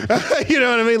you. You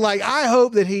know what I mean? I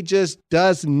hope that he just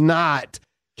does not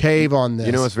cave on this.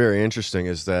 You know what's very interesting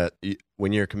is that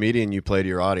when you're a comedian, you play to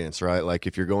your audience, right? Like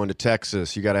if you're going to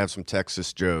Texas, you got to have some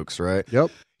Texas jokes, right?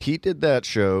 Yep. He did that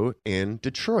show in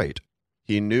Detroit.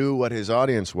 He knew what his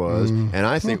audience was, and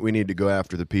I think we need to go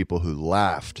after the people who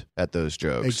laughed at those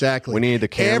jokes. Exactly. We need the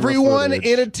camera Everyone footage.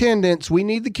 in attendance, we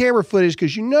need the camera footage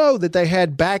because you know that they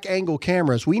had back angle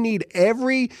cameras. We need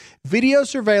every video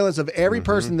surveillance of every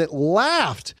person that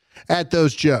laughed at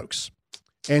those jokes.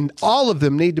 And all of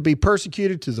them need to be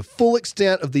persecuted to the full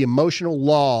extent of the emotional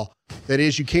law that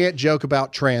is you can't joke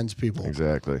about trans people.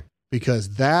 Exactly.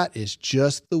 Because that is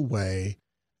just the way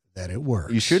that it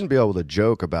works. You shouldn't be able to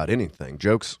joke about anything.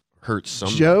 Jokes hurt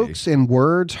somebody. Jokes and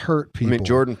words hurt people. I mean,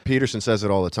 Jordan Peterson says it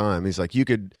all the time. He's like, you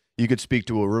could speak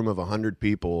to a room of 100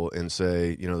 people and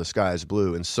say, the sky is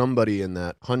blue, and somebody in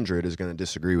that 100 is going to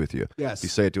disagree with you. Yes. If you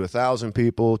say it to 1,000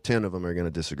 people, 10 of them are going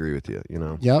to disagree with you.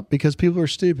 Yep, because people are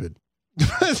stupid.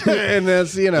 And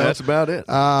that's that's about it.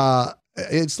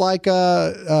 It's like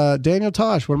Daniel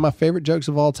Tosh, one of my favorite jokes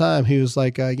of all time. He was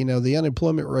like, the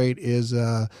unemployment rate is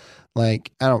I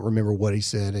don't remember what he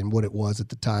said and what it was at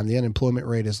the time. The unemployment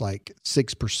rate is like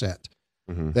 6%.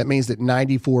 That means that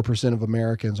 94% of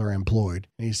Americans are employed.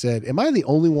 And he said, am I the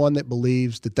only one that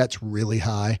believes that that's really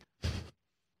high?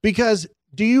 Because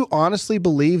do you honestly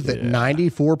believe that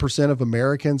 94% of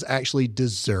Americans actually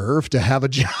deserve to have a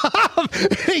job?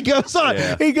 He goes on.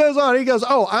 Yeah. He goes,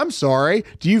 oh, I'm sorry.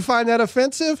 Do you find that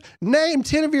offensive? Name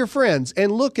 10 of your friends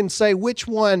and look and say which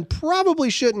one probably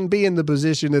shouldn't be in the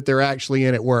position that they're actually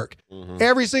in at work.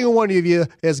 Every single one of you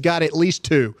has got at least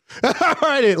 2. All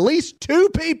right, at least 2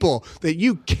 people that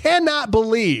you cannot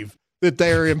believe that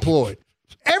they are employed.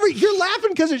 You're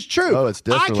laughing because it's true. Oh, it's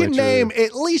definitely I can true. name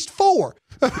at least 4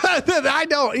 that I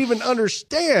don't even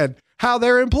understand how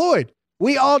they're employed.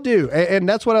 We all do. And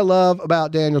that's what I love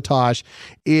about Daniel Tosh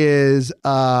is,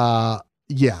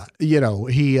 he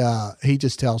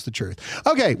just tells the truth.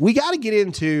 Okay. We got to get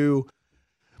into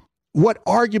what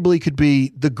arguably could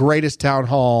be the greatest town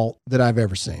hall that I've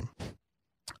ever seen.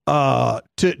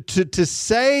 To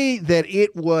say that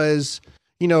it was,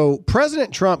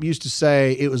 President Trump used to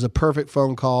say it was a perfect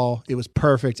phone call. It was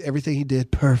perfect. Everything he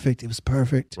did, perfect. It was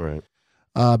perfect. Right.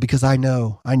 Because I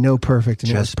know perfect,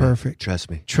 and it was perfect. Trust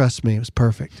me, it was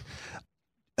perfect.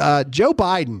 Joe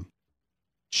Biden,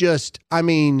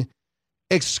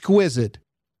 exquisite,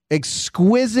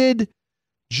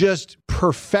 just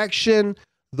perfection.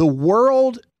 The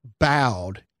world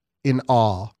bowed in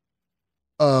awe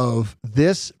of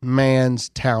this man's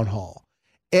town hall.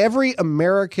 Every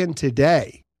American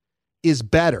today is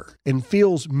better and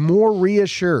feels more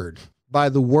reassured by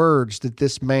the words that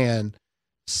this man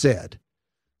said.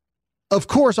 Of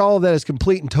course, all of that is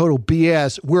complete and total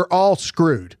BS. We're all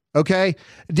screwed, okay?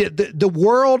 The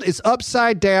world is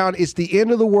upside down. It's the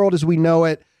end of the world as we know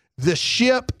it. The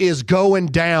ship is going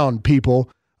down, people,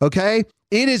 okay?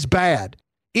 It is bad.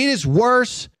 It is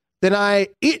worse than I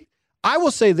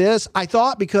will say this. I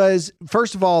thought because,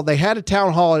 first of all, they had a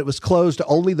town hall and it was closed to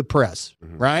only the press,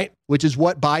 right? Which is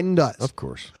what Biden does. Of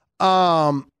course.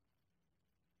 I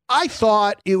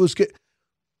thought it was good.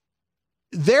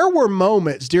 There were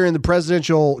moments during the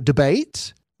presidential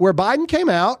debates where Biden came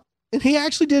out and he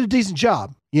actually did a decent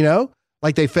job,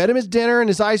 like they fed him his dinner and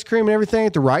his ice cream and everything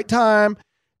at the right time.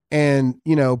 And,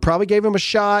 probably gave him a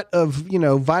shot of,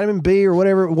 vitamin B or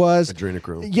whatever it was.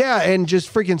 Adrenochrome. Yeah. And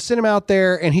just freaking sent him out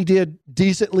there and he did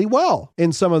decently well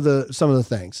in some of the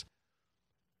things.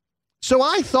 So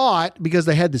I thought, because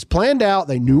they had this planned out,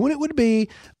 they knew when it would be,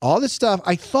 all this stuff,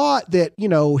 I thought that,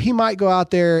 he might go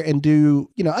out there and do,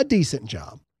 a decent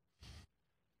job.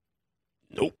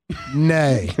 Nope.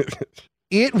 Nay.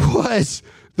 It was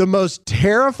the most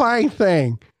terrifying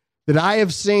thing that I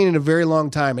have seen in a very long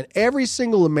time. And every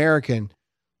single American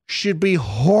should be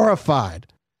horrified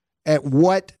at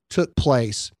what took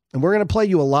place. And we're going to play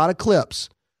you a lot of clips.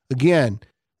 Again,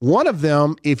 one of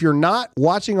them, if you're not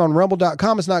watching on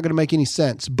rumble.com, it's not going to make any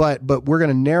sense, but we're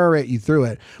going to narrate you through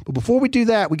it. But before we do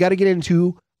that, we got to get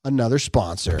into another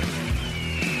sponsor.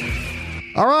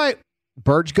 All right.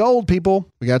 Birch Gold, people.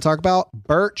 We got to talk about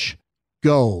Birch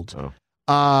Gold.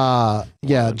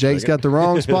 Jake's got the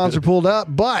wrong sponsor pulled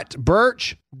up, but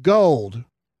Birch Gold.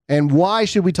 And why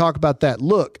should we talk about that?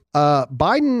 Look,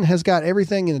 Biden has got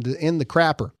everything in the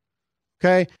crapper.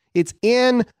 Okay. It's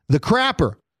in the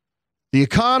crapper. The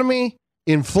economy,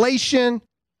 inflation,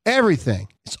 everything.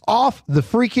 It's off the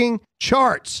freaking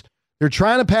charts. They're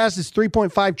trying to pass this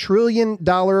 $3.5 trillion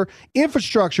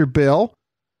infrastructure bill.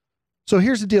 So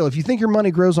here's the deal. If you think your money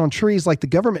grows on trees like the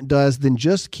government does, then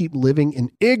just keep living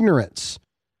in ignorance.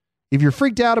 If you're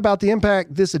freaked out about the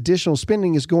impact this additional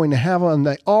spending is going to have on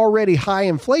the already high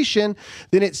inflation,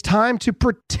 then it's time to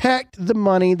protect the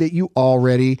money that you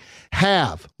already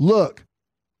have. Look,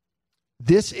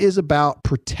 this is about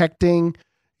protecting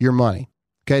your money.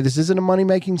 Okay, this isn't a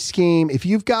money-making scheme. If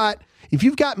If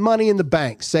you've got money in the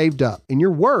bank saved up and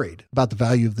you're worried about the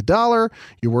value of the dollar,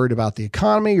 you're worried about the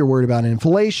economy, you're worried about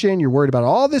inflation, you're worried about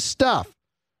all this stuff,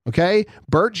 okay?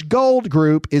 Birch Gold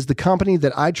Group is the company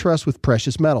that I trust with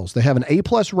precious metals. They have an A+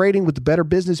 rating with the Better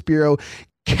Business Bureau,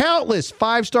 countless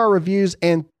 5-star reviews,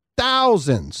 and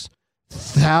thousands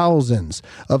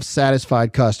of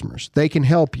satisfied customers. They can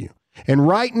help you. And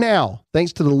right now,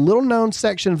 thanks to the little known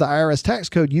section of the IRS tax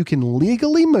code, you can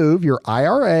legally move your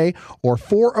IRA or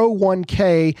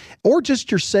 401k or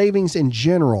just your savings in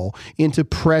general into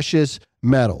precious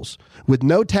metals with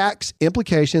no tax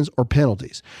implications or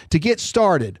penalties. To get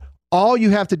started, all you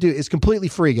have to do is completely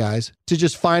free, guys, to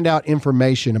just find out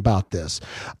information about this.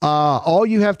 All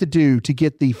you have to do to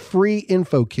get the free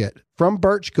info kit from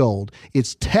Birch Gold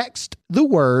is text the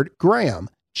word Graham,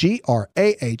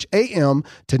 GRAHAM,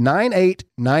 to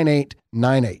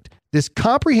 989898. This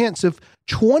comprehensive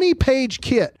 20-page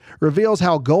kit reveals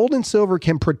how gold and silver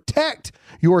can protect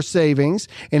your savings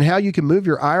and how you can move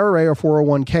your IRA or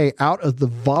 401k out of the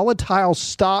volatile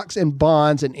stocks and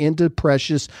bonds and into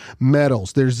precious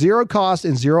metals. There's zero cost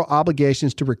and zero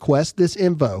obligations to request this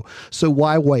info, so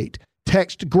why wait?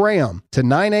 Text Graham to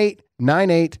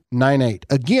 989898.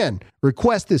 Again,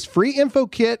 request this free info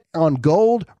kit on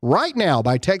gold right now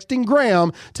by texting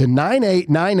Graham to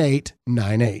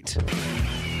 989898.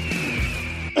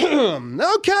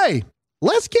 Okay,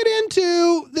 let's get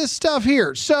into this stuff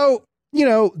here. So,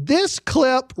 this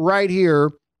clip right here,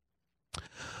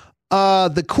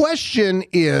 the question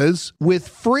is, with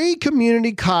free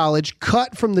community college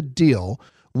cut from the deal,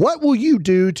 what will you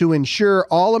do to ensure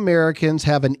all Americans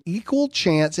have an equal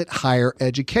chance at higher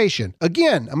education?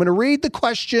 Again, I'm going to read the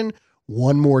question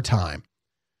one more time.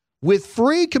 With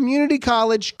free community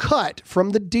college cut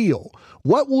from the deal,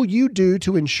 what will you do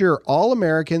to ensure all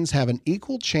Americans have an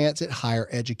equal chance at higher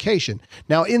education?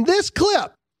 Now, in this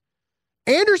clip,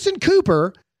 Anderson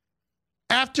Cooper,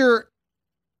 after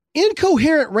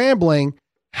incoherent rambling,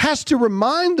 has to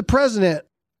remind the president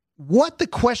what the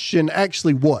question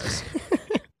actually was.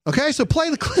 Okay, so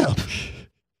play the clip.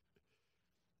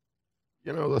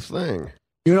 The thing.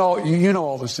 You know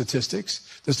all the statistics.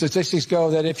 The statistics go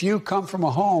that if you come from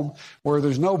a home where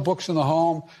there's no books in the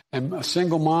home and a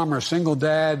single mom or a single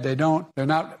dad, they're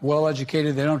not well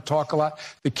educated, they don't talk a lot.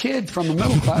 The kid from a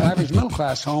average middle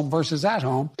class home versus that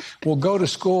home will go to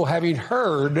school having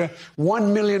heard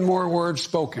 1 million more words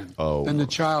spoken than the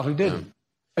child who didn't. Yeah.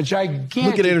 A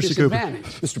gigantic disadvantage.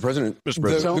 Mr. President,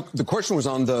 the question was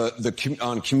on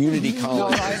on community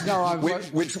college,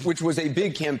 which was a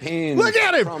big campaign. Look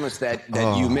at him! Promise that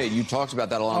you made. You talked about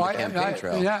that along the campaign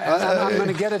trail. Yeah, and I'm going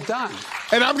to get it done.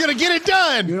 And I'm going to get it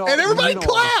done. And everybody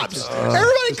claps.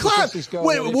 Everybody claps.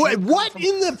 Wait, what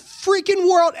in the freaking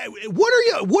world? What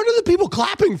are the people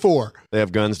clapping for? They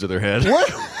have guns to their head. What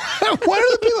are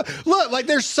the people? Look, like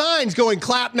there's signs going,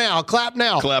 clap now, clap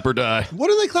now. Clap or die.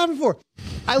 What are they clapping for?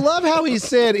 I love how he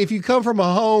said, if you come from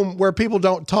a home where people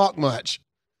don't talk much.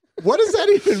 What does that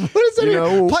even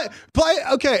mean? Play,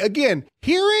 okay, again,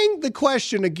 hearing the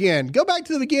question again. Go back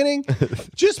to the beginning.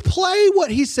 Just play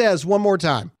what he says one more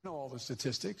time. You know all the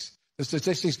statistics. The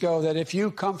statistics go that if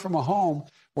you come from a home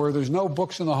where there's no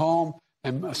books in the home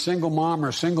and a single mom or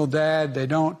a single dad, they're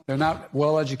not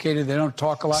well educated, they don't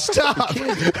talk a lot. Stop.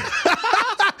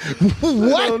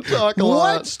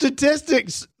 What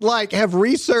statistics have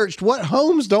researched what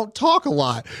homes don't talk a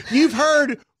lot? You've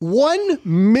heard 1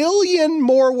 million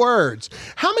more words.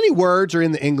 How many words are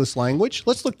in the English language?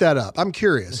 Let's look that up. I'm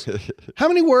curious. How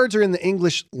many words are in the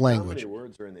English language? How many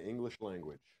words are in the English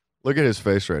language? Look at his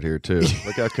face right here, too.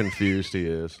 Look how confused he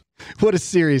is. What does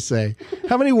Siri say?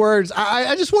 How many words?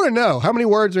 I just want to know. How many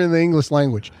words are in the English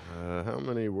language? How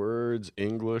many words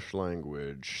English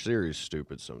language? Siri's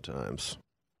stupid sometimes.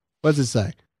 What does it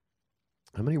say?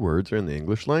 How many words are in the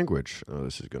English language? Oh,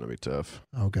 this is going to be tough.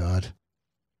 Oh, God.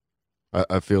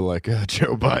 I feel like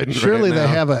Joe Biden. Surely right now. They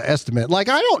have an estimate. I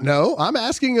don't know. I'm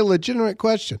asking a legitimate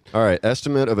question. All right.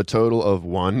 Estimate of a total of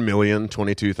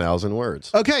 1,022,000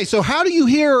 words. Okay. So how do you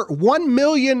hear 1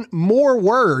 million more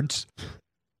words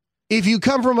if you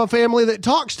come from a family that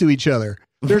talks to each other?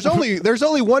 There's only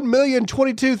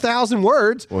 1,022,000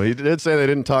 words. Well, he did say they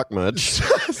didn't talk much.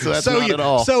 So that's not at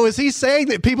all. So is he saying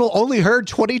that people only heard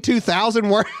 22,000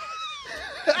 words?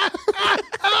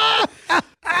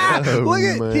 Look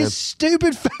at his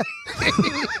stupid face.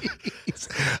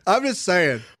 I'm just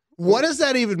saying, what does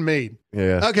that even mean?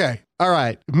 Yeah. Okay. All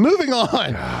right. Moving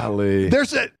on. Golly.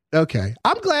 Okay.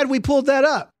 I'm glad we pulled that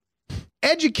up.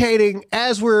 educating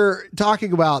as we're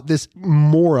talking about this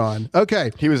moron.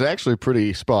 Okay. He was actually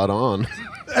pretty spot on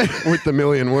with the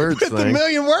million words with thing. The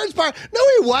million words part. No,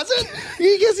 he wasn't.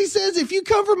 Because he says if you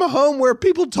come from a home where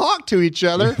people talk to each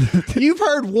other, you've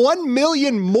heard 1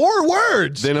 million more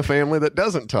words than a family that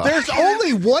doesn't talk. There's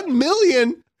only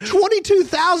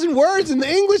 1,022,000 words in the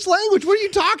English language. What are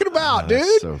you talking about,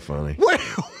 dude? So funny.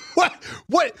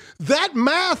 What? That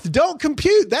math don't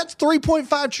compute. That's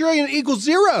 3.5 trillion equals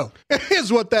 0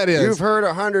 is what that is. You've heard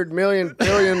 100 million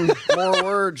billion more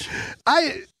words.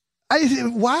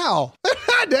 Wow.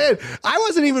 I did. I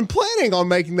wasn't even planning on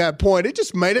making that point. It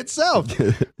just made itself.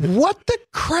 What the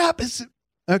crap is...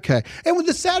 Okay. And what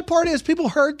the sad part is, people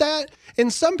heard that,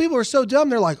 and some people are so dumb,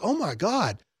 they're like, oh my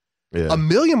God, 1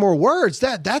 million more words.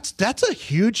 That's a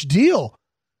huge deal.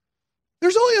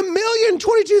 There's only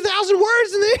 1,022,000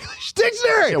 words in the English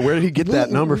dictionary. Yeah, where did he get that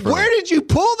number from? Where did you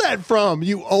pull that from,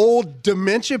 you old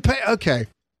dementia? Okay.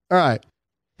 All right.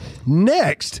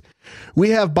 Next,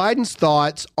 we have Biden's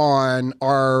thoughts on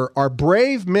our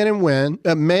brave men and women,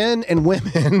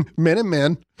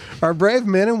 our brave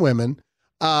men and women,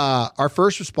 our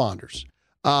first responders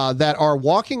that are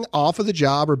walking off of the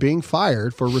job or being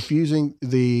fired for refusing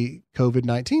the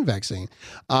COVID-19 vaccine.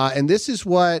 And this is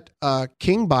what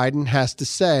King Biden has to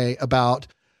say about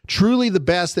truly the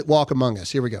best that walk among us.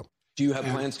 Here we go. Do you have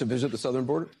plans to visit the southern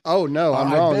border? Oh, no,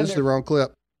 I'm wrong. This is the wrong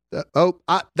clip.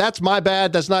 That's my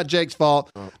bad. That's not Jake's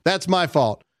fault. That's my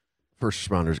fault. First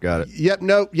responders got it. Yep.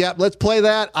 Let's play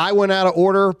that. I went out of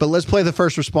order, but let's play the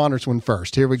first responders one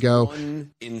first. Here we go.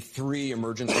 1 in 3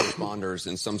 emergency responders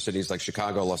in some cities like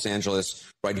Chicago, Los Angeles,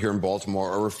 right here in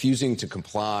Baltimore, are refusing to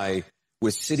comply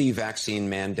with city vaccine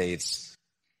mandates.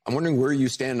 I'm wondering where you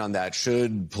stand on that.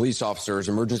 Should police officers,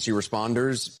 emergency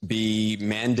responders be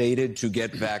mandated to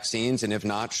get vaccines? And if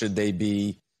not, should they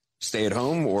be stay at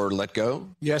home or let go?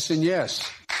 Yes and yes.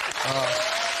 All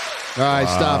right,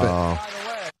 stop it.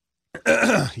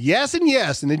 Yes and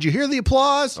yes. And did you hear the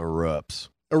applause?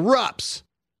 Erupts.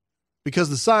 Because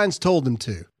the signs told them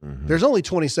to. Mm-hmm. There's only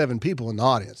 27 people in the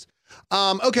audience.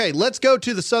 Okay, let's go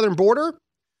to the southern border.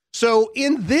 So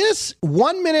in this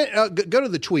 1 minute, go to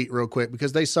the tweet real quick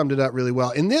because they summed it up really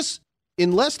well. In less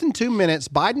than 2 minutes,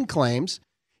 Biden claims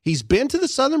he's been to the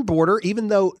southern border, even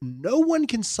though no one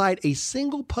can cite a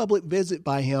single public visit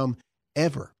by him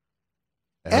ever.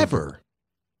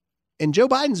 And Joe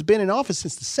Biden's been in office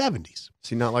since the 70s. Is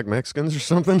he not like Mexicans or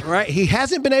something? Right. He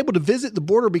hasn't been able to visit the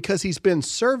border because he's been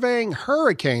surveying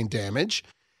hurricane damage,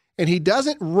 and he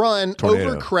doesn't run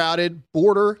overcrowded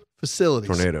border facilities.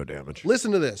 Tornado damage.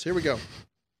 Listen to this. Here we go.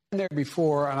 Been there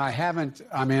before, and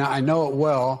I know it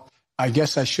well. I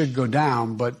guess I should go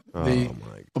down, but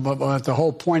the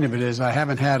whole point of it is I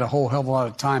haven't had a whole hell of a lot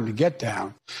of time to get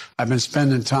down. I've been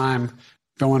spending time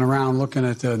going around looking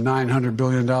at the $900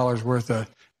 billion worth of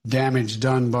damage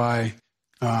done by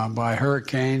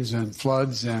hurricanes and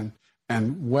floods and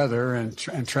weather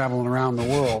and traveling around the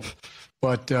world.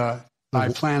 But I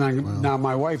plan on now.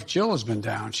 My wife Jill has been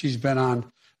down. She's been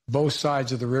on both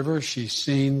sides of the river. She's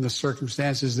seen the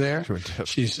circumstances there.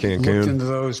 She's looked into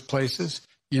those places.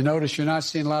 You notice you're not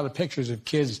seeing a lot of pictures of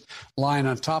kids lying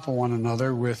on top of one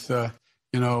another with because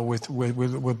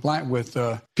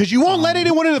you won't let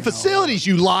anyone in the facilities,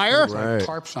 you liar. Like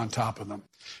tarps on top of them.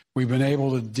 We've been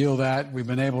able to deal that. We've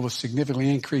been able to significantly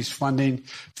increase funding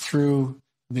through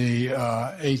the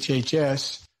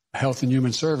HHS, Health and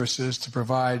Human Services, to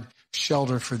provide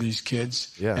shelter for these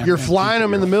kids. Yeah. You're flying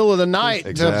them in the middle of the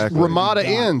night to Ramada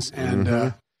Inns.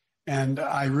 And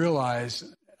I realize,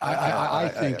 I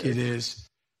think it is.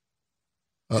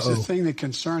 It's the thing that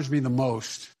concerns me the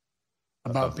most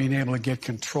about being able to get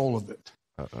control of it.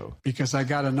 Because I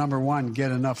got to, number one,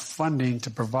 get enough funding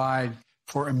to provide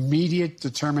for immediate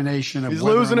determination of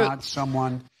whether or not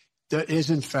someone that is,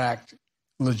 in fact,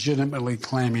 legitimately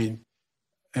claiming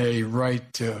a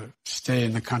right to stay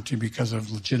in the country because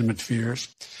of legitimate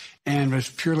fears, and it's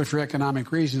purely for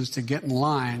economic reasons to get in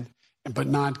line but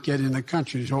not get in the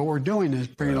country. So what we're doing is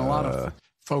bringing a lot of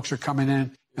folks are coming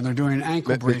in and they're doing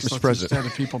ankle bracelets instead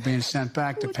of people being sent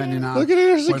back, depending on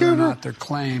whether or not their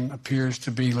claim appears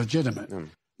to be legitimate.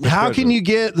 How can you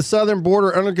get the southern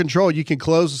border under control? You can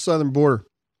close the southern border.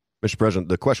 Mr. President,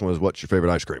 the question was, what's your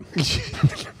favorite ice cream?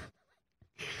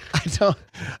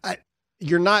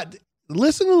 You're not,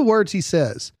 listen to the words he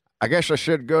says. I guess I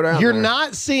should go down You're there.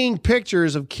 not seeing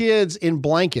pictures of kids in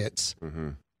blankets. Mm-hmm.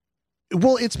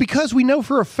 Well, it's because we know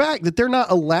for a fact that they're not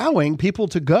allowing people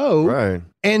to go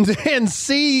and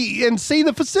see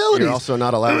the facilities. You're also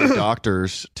not allowing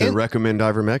doctors to recommend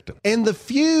ivermectin. And the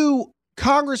few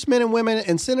congressmen and women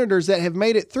and senators that have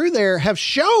made it through there have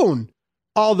shown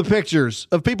all the pictures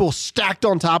of people stacked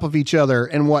on top of each other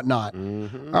and whatnot.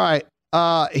 Mm-hmm. All right.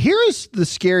 Here is the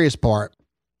scariest part.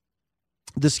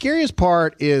 The scariest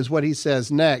part is what he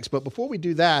says next. But before we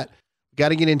do that, we got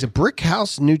to get into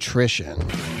Brickhouse Nutrition.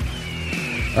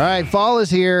 All right. Fall is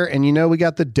here. And we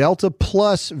got the Delta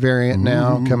Plus variant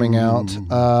now coming out.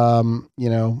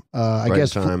 I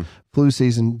guess flu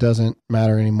season doesn't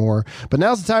matter anymore. But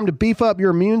now's the time to beef up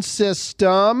your immune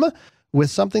system with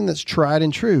something that's tried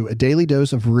and true, a daily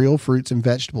dose of real fruits and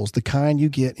vegetables, the kind you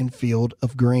get in Field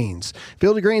of Greens.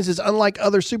 Field of Greens is unlike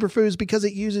other superfoods because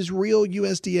it uses real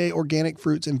USDA organic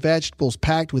fruits and vegetables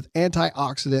packed with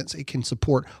antioxidants. It can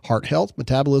support heart health,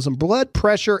 metabolism, blood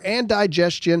pressure, and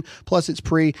digestion, plus it's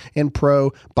pre and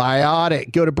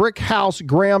probiotic. Go to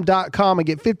brickhousegraham.com and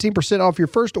get 15% off your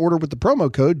first order with the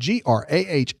promo code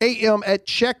GRAHAM at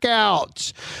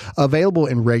checkout. Available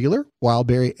in regular,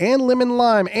 wildberry, and lemon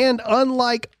lime, and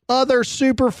unlike other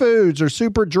superfoods or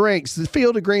super drinks, the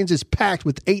Field of Greens is packed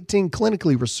with 18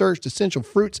 clinically researched essential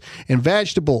fruits and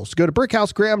vegetables. Go to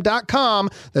brickhousegraham.com.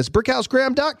 That's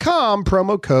brickhousegraham.com,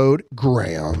 promo code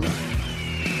Graham.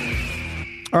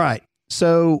 All right.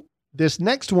 So this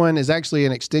next one is actually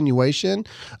an extenuation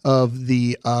of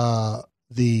the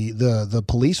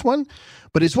police one,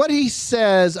 but it's what he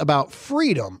says about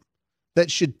freedom that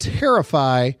should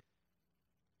terrify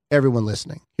everyone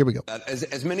listening. Here we go.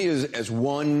 As many as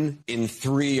 1 in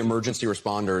 3 emergency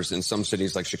responders in some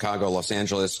cities like Chicago, Los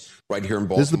Angeles, right here in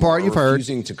Baltimore, this is the part you've heard,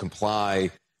 refusing to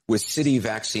comply with city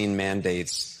vaccine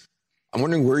mandates. I'm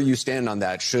wondering where you stand on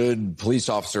that. Should police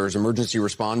officers, emergency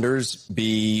responders,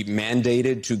 be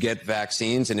mandated to get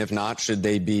vaccines? And if not, should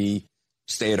they be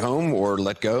stay at home or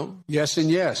let go? Yes and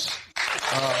yes.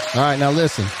 All right, now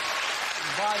listen.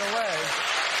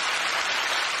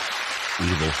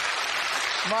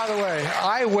 By the way,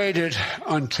 I waited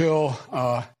until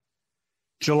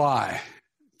July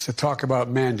to talk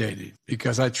about mandating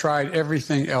because I tried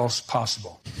everything else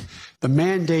possible. The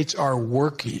mandates are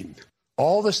working.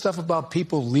 All the stuff about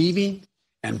people leaving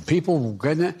and people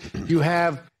getting you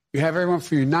have everyone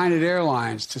from United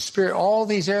Airlines to Spirit, all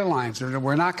these airlines.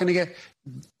 We're not going to get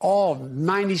all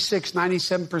 96,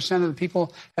 97% of the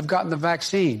people have gotten the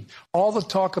vaccine. All the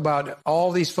talk about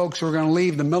all these folks who are going to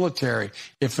leave the military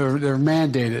if they're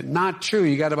mandated. Not true.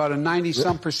 You got about a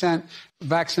 90-some%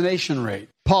 vaccination rate.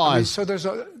 Pause. I mean,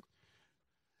 so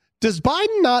Does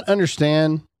Biden not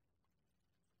understand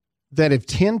that if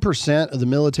 10% of the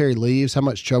military leaves, how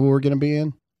much trouble we're going to be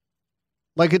in?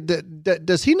 Like,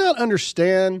 does he not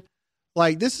understand?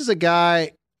 Like, this is a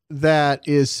guy that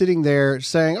is sitting there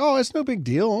saying, oh, it's no big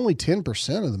deal. Only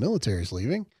 10% of the military is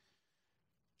leaving.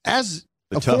 As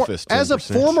a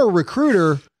former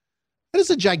recruiter, that is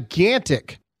a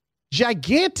gigantic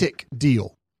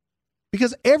deal.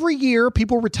 Because every year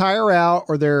people retire out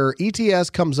or their ETS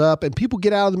comes up and people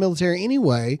get out of the military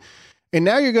anyway. And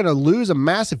now you're going to lose a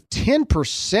massive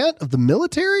 10% of the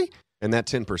military? And that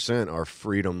 10% are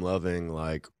freedom-loving,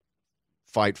 like,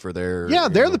 fight for their... Yeah,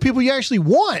 they're the people you actually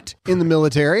want in the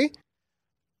military.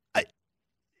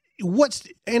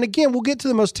 And again, we'll get to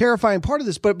the most terrifying part of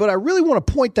this, but I really want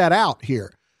to point that out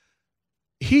here.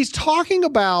 He's talking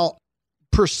about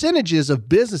percentages of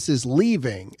businesses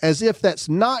leaving as if that's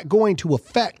not going to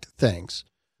affect things.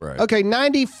 Right. Okay,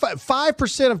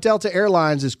 95% of Delta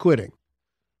Airlines is quitting.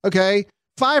 Okay,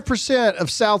 5% of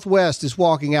Southwest is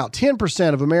walking out.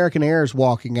 10% of American Air is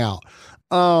walking out.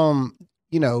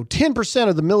 10%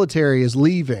 of the military is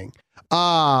leaving.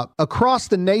 Across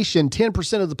the nation,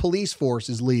 10% of the police force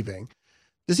is leaving.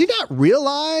 Does he not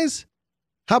realize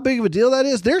how big of a deal that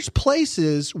is? There's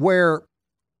places where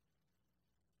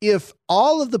if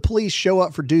all of the police show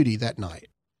up for duty that night,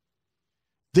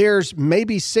 there's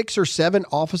maybe 6 or 7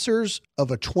 officers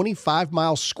of a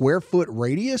 25-mile square foot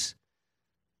radius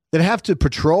that have to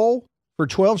patrol for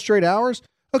 12 straight hours.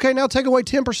 Okay, now take away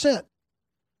 10%. Does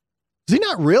he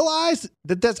not realize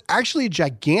that that's actually a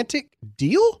gigantic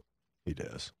deal? He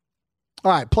does.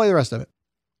 All right, play the rest of it.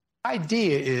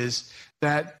 Idea is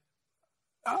that,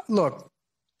 look,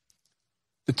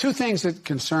 the two things that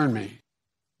concern me,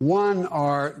 one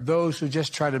are those who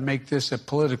just try to make this a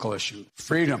political issue.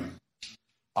 Freedom.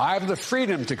 I have the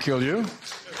freedom to kill you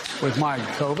with my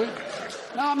COVID.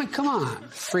 No, I mean, come on,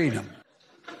 freedom.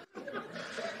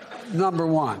 Number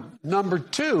one. Number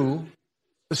two,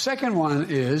 the second one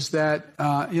is that,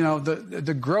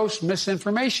 the gross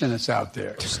misinformation that's out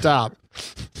there. Stop.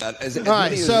 All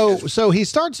right, so he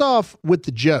starts off with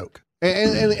the joke.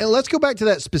 And let's go back to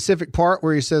that specific part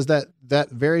where he says that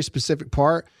very specific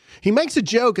part. He makes a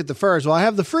joke at the first. Well, I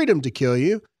have the freedom to kill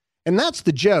you. And that's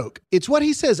the joke. It's what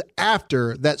he says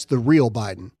after that's the real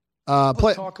Biden.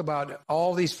 Talk about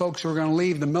all these folks who are going to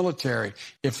leave the military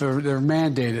if they're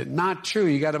mandated. Not true.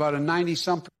 You got about a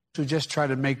 90-something who just try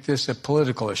to make this a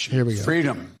political issue. Here we go.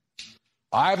 Freedom.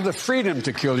 I have the freedom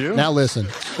to kill you. Now listen.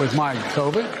 With my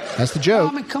COVID. That's the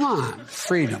joke. I mean, come on.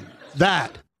 Freedom.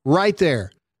 That right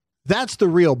there. That's the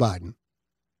real Biden.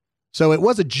 So it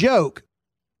was a joke.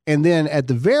 And then at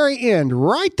the very end,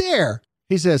 right there,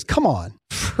 he says, come on,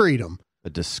 freedom. A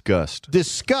disgust.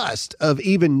 Disgust of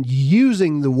even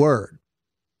using the word.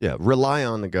 Yeah, rely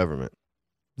on the government.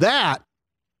 That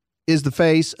is the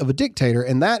face of a dictator,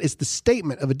 and that is the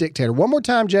statement of a dictator. One more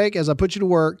time, Jake, as I put you to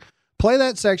work, play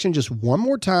that section just one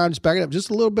more time. Just back it up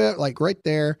just a little bit, like right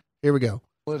there. Here we go.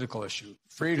 Political issue.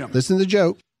 Freedom. Listen to the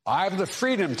joke. I have the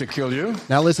freedom to kill you.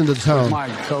 Now listen to the tone. With my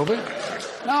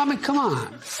COVID. No, I mean, come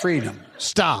on. Freedom.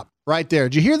 Stop right there.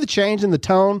 Did you hear the change in the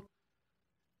tone?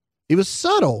 It was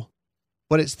subtle,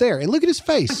 but it's there. And look at his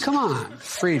face. Come on.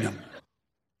 Freedom.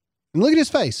 And look at his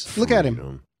face. Freedom. Look at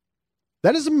him.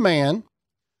 That is a man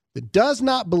that does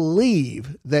not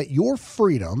believe that your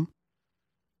freedom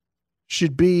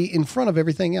should be in front of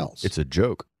everything else. It's a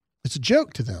joke. It's a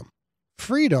joke to them.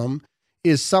 Freedom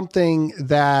is something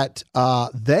that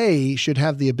they should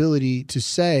have the ability to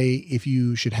say if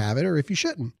you should have it or if you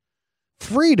shouldn't.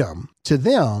 Freedom to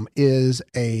them is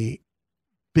a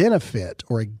benefit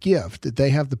or a gift that they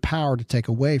have the power to take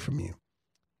away from you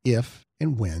if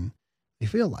and when they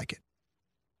feel like it.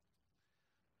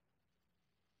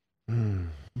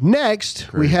 Next,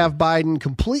 Crazy. we have Biden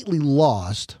completely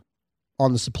lost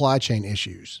on the supply chain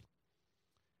issues.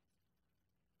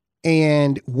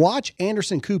 And watch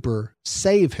Anderson Cooper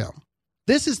save him.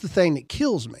 This is the thing that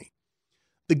kills me.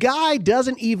 The guy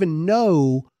doesn't even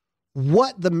know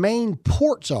what the main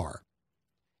ports are.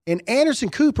 And Anderson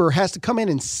Cooper has to come in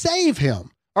and save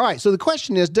him. All right, so the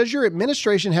question is, does your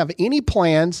administration have any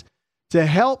plans to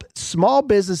help small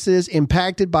businesses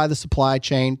impacted by the supply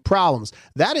chain problems?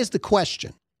 That is the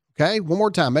question. Okay, one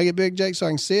more time. Make it big, Jake, so I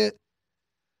can see it.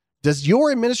 Does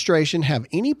your administration have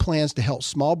any plans to help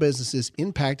small businesses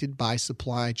impacted by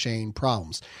supply chain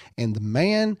problems? And the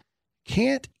man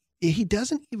he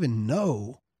doesn't even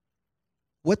know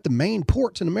what the main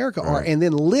ports in America are. And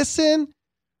then listen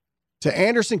to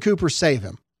Anderson Cooper save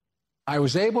him. I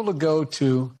was able to go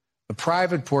to the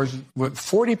private ports with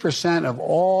 40% of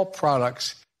all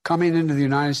products coming into the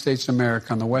United States of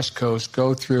America on the West Coast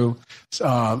go through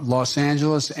Los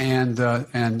Angeles and what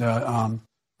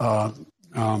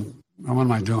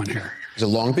am I doing here? Is it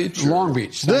Long Beach? Long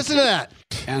Beach. Listen to that.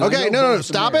 And Okay, no.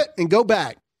 Stop it and go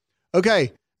back.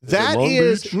 Okay, that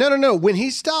is no. When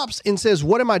he stops and says,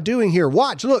 "What am I doing here?"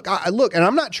 Watch, look, look, and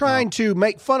I'm not trying to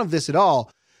make fun of this at all.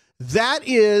 That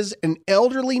is an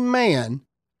elderly man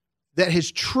that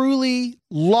has truly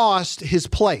lost his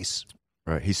place.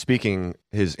 Right. He's speaking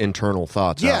his internal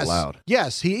thoughts out loud.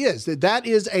 Yes, he is. That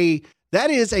is a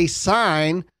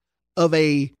sign of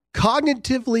a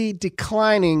cognitively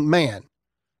declining man.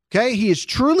 Okay? He is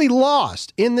truly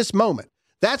lost in this moment.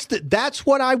 That's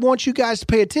what I want you guys to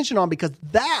pay attention on, because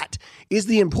that is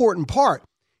the important part.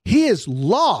 He is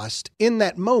lost in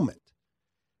that moment.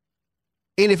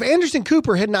 And if Anderson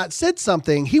Cooper had not said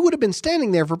something, he would have been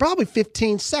standing there for probably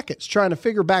 15 seconds trying to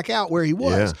figure back out where he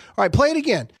was. Yeah. All right, play it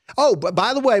again. Oh, but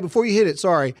by the way, before you hit it,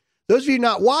 sorry. Those of you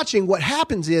not watching, what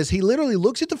happens is he literally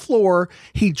looks at the floor,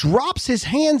 he drops his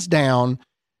hands down,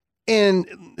 and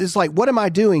it's like, what am I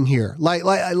doing here?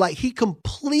 Like he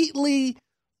completely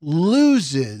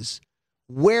loses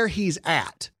where he's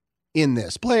at in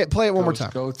this. Play it one more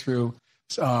time. Go through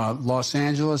Los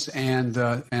Angeles and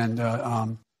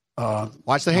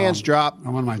watch the hands drop.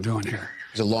 What am I doing here?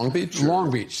 Is it Long Beach?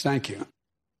 Long Beach. Thank you.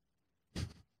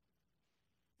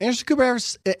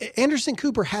 Anderson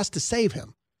Cooper has to save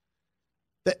him.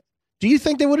 Do you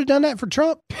think they would have done that for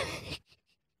Trump?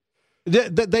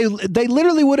 They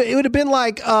literally would have. It would have been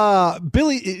like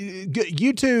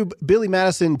YouTube Billy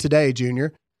Madison Today, Jr.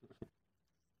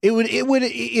 It would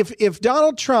if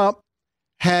Donald Trump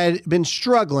had been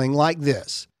struggling like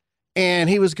this, and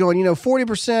he was going,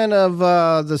 40% of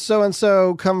the so and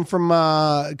so come from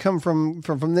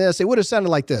this. It would have sounded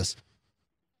like this.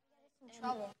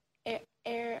 Trouble.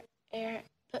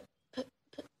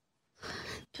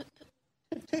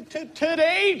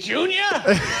 Today, Junior.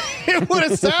 It would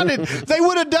have sounded. They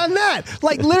would have done that.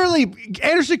 Like literally,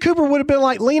 Anderson Cooper would have been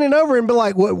like leaning over and been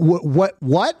like, "What is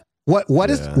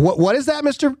that,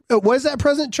 Mr. What is that,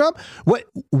 President Trump? What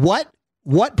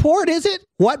port is it?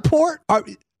 What port?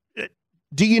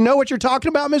 Do you know what you're talking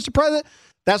about, Mr. President?"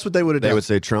 That's what they would have done. They would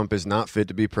say Trump is not fit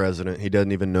to be president. He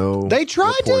doesn't even know. They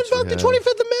tried to invoke the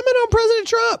 25th Amendment on President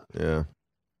Trump. Yeah.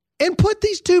 And put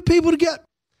these two people together.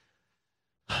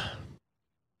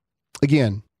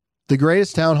 again, the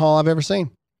greatest town hall I've ever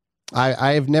seen.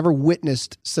 I have never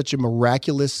witnessed such a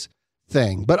miraculous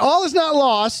thing. But all is not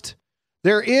lost.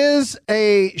 There is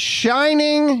a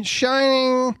shining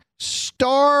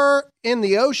star in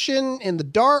the ocean in the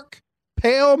dark,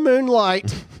 pale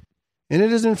moonlight, and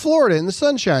it is in Florida, in the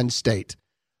Sunshine State.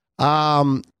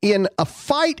 In a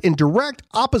fight in direct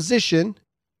opposition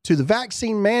to the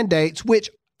vaccine mandates, which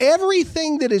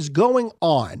everything that is going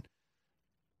on,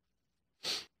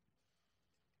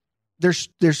 there's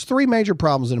three major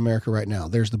problems in America right now.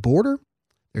 There's the border,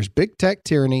 there's big tech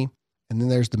tyranny, and then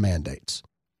there's the mandates.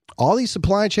 All these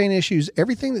supply chain issues,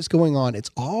 everything that's going on, it's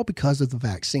all because of the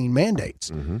vaccine mandates.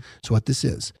 Mm-hmm. That's what this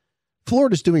is.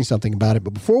 Florida's doing something about it.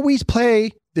 But before we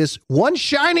play this one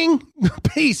shining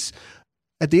piece,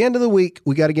 at the end of the week,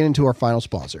 we got to get into our final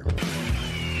sponsor.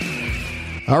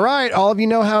 All right, all of you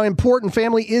know how important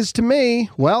family is to me.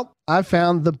 Well, I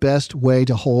found the best way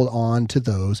to hold on to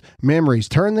those memories.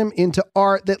 Turn them into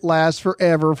art that lasts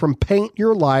forever from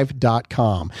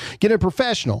paintyourlife.com. Get a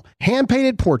professional,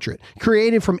 hand-painted portrait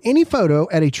created from any photo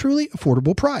at a truly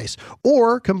affordable price.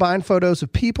 Or combine photos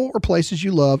of people or places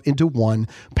you love into one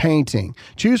painting.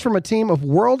 Choose from a team of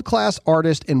world-class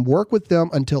artists and work with them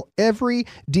until every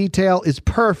detail is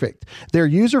perfect. Their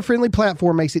user-friendly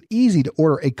platform makes it easy to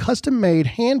order a custom-made,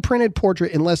 hand-printed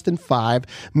portrait in less than 5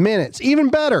 minutes. Even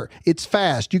better, it's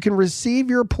fast. You can receive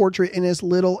your portrait in as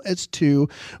little as 2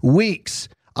 weeks.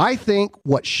 I think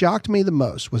what shocked me the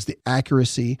most was the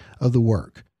accuracy of the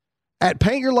work. At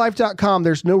paintyourlife.com,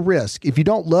 there's no risk. If you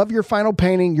don't love your final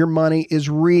painting, your money is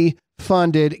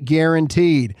refunded,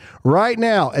 guaranteed. Right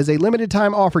now, as a limited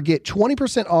time offer, get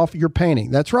 20% off your painting.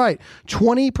 That's right,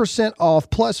 20% off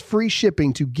plus free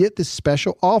shipping to get this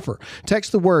special offer.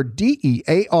 Text the word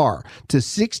DEAR to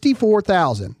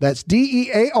 64,000. That's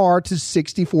DEAR to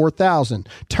 64,000.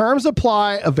 Terms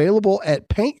apply. Available at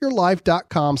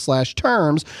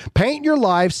paintyourlife.com/terms. Paint your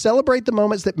life. Celebrate the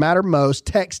moments that matter most.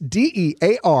 Text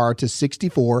DEAR to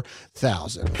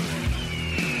 64,000.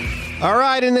 All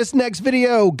right, in this next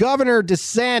video, Governor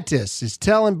DeSantis is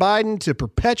telling Biden to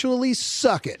perpetually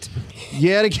suck it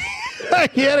yet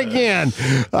again.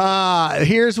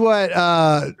 Here's what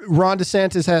Ron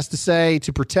DeSantis has to say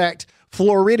to protect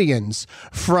Floridians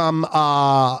from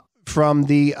the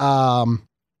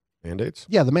mandates?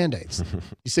 Yeah, the mandates.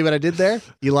 You see what I did there?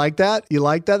 You like that? You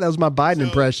like that? That was my Biden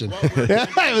impression.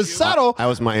 It was subtle. That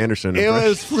was my Anderson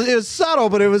impression. It was subtle,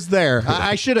 but it was there.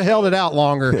 I should have held it out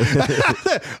longer.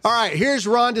 All right, here's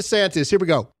Ron DeSantis. Here we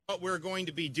go. What we're going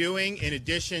to be doing, in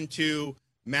addition to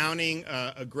mounting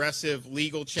aggressive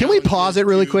legal challenges. Can we pause it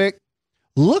really quick?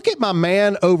 Look at my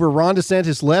man over Ron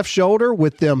DeSantis' left shoulder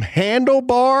with them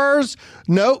handlebars.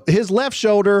 No, his left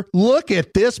shoulder. Look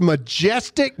at this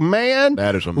majestic man.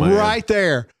 That is a man. Right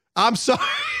there. I'm sorry.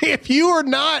 If you are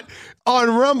not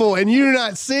on Rumble and you do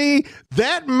not see,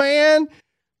 that man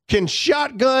can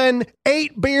shotgun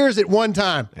 8 beers at one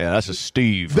time. Yeah, that's a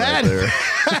Steve right there.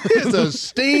 That is a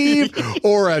Steve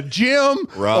or a Jim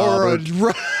Robert.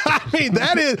 or a... I mean,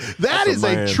 that is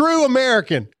a true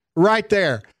American right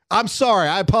there. I'm sorry.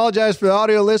 I apologize for the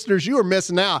audio listeners. You were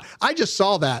missing out. I just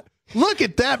saw that. Look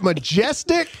at that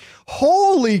majestic.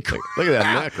 Holy crap. Look at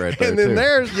that neck right there. And then too.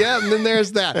 there's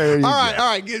that. All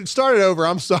right. Start it over.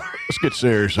 I'm sorry. Let's get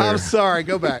serious here. I'm sorry.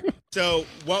 Go back. So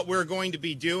what we're going to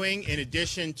be doing, in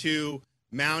addition to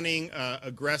mounting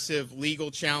aggressive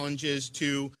legal challenges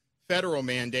to federal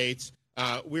mandates,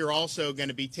 we're also going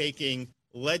to be taking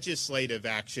legislative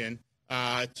action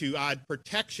to add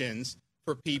protections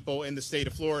for people in the state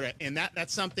of Florida. And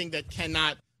that's something that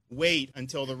cannot wait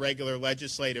until the regular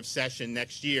legislative session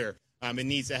next year. It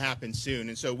needs to happen soon.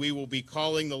 And so we will be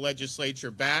calling the legislature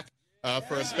back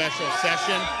for a special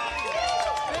session.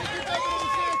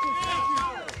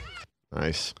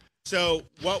 Nice. So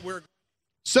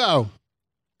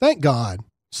thank God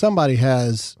somebody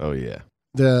has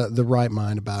the right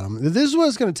mind about them. This is what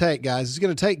it's going to take, guys. It's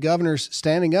going to take governors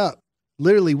standing up.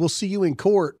 Literally, we'll see you in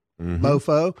court,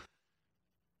 mofo.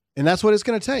 And that's what it's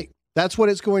going to take. That's what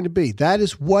it's going to be. That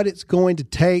is what it's going to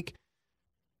take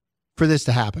for this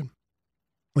to happen.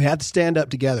 We have to stand up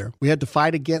together. We have to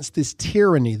fight against this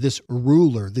tyranny, this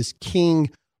ruler, this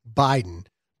King Biden,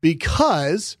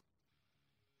 because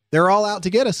they're all out to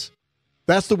get us.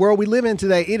 That's the world we live in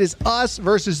today. It is us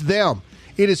versus them.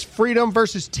 It is freedom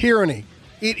versus tyranny.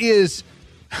 It is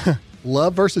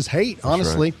love versus hate,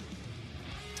 honestly.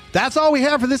 That's all we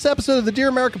have for this episode of the Dear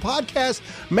America podcast.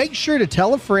 Make sure to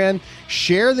tell a friend,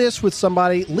 share this with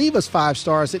somebody, leave us 5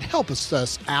 stars. It helps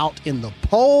us out in the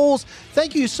polls.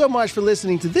 Thank you so much for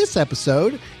listening to this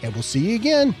episode, and we'll see you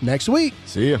again next week.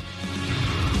 See ya.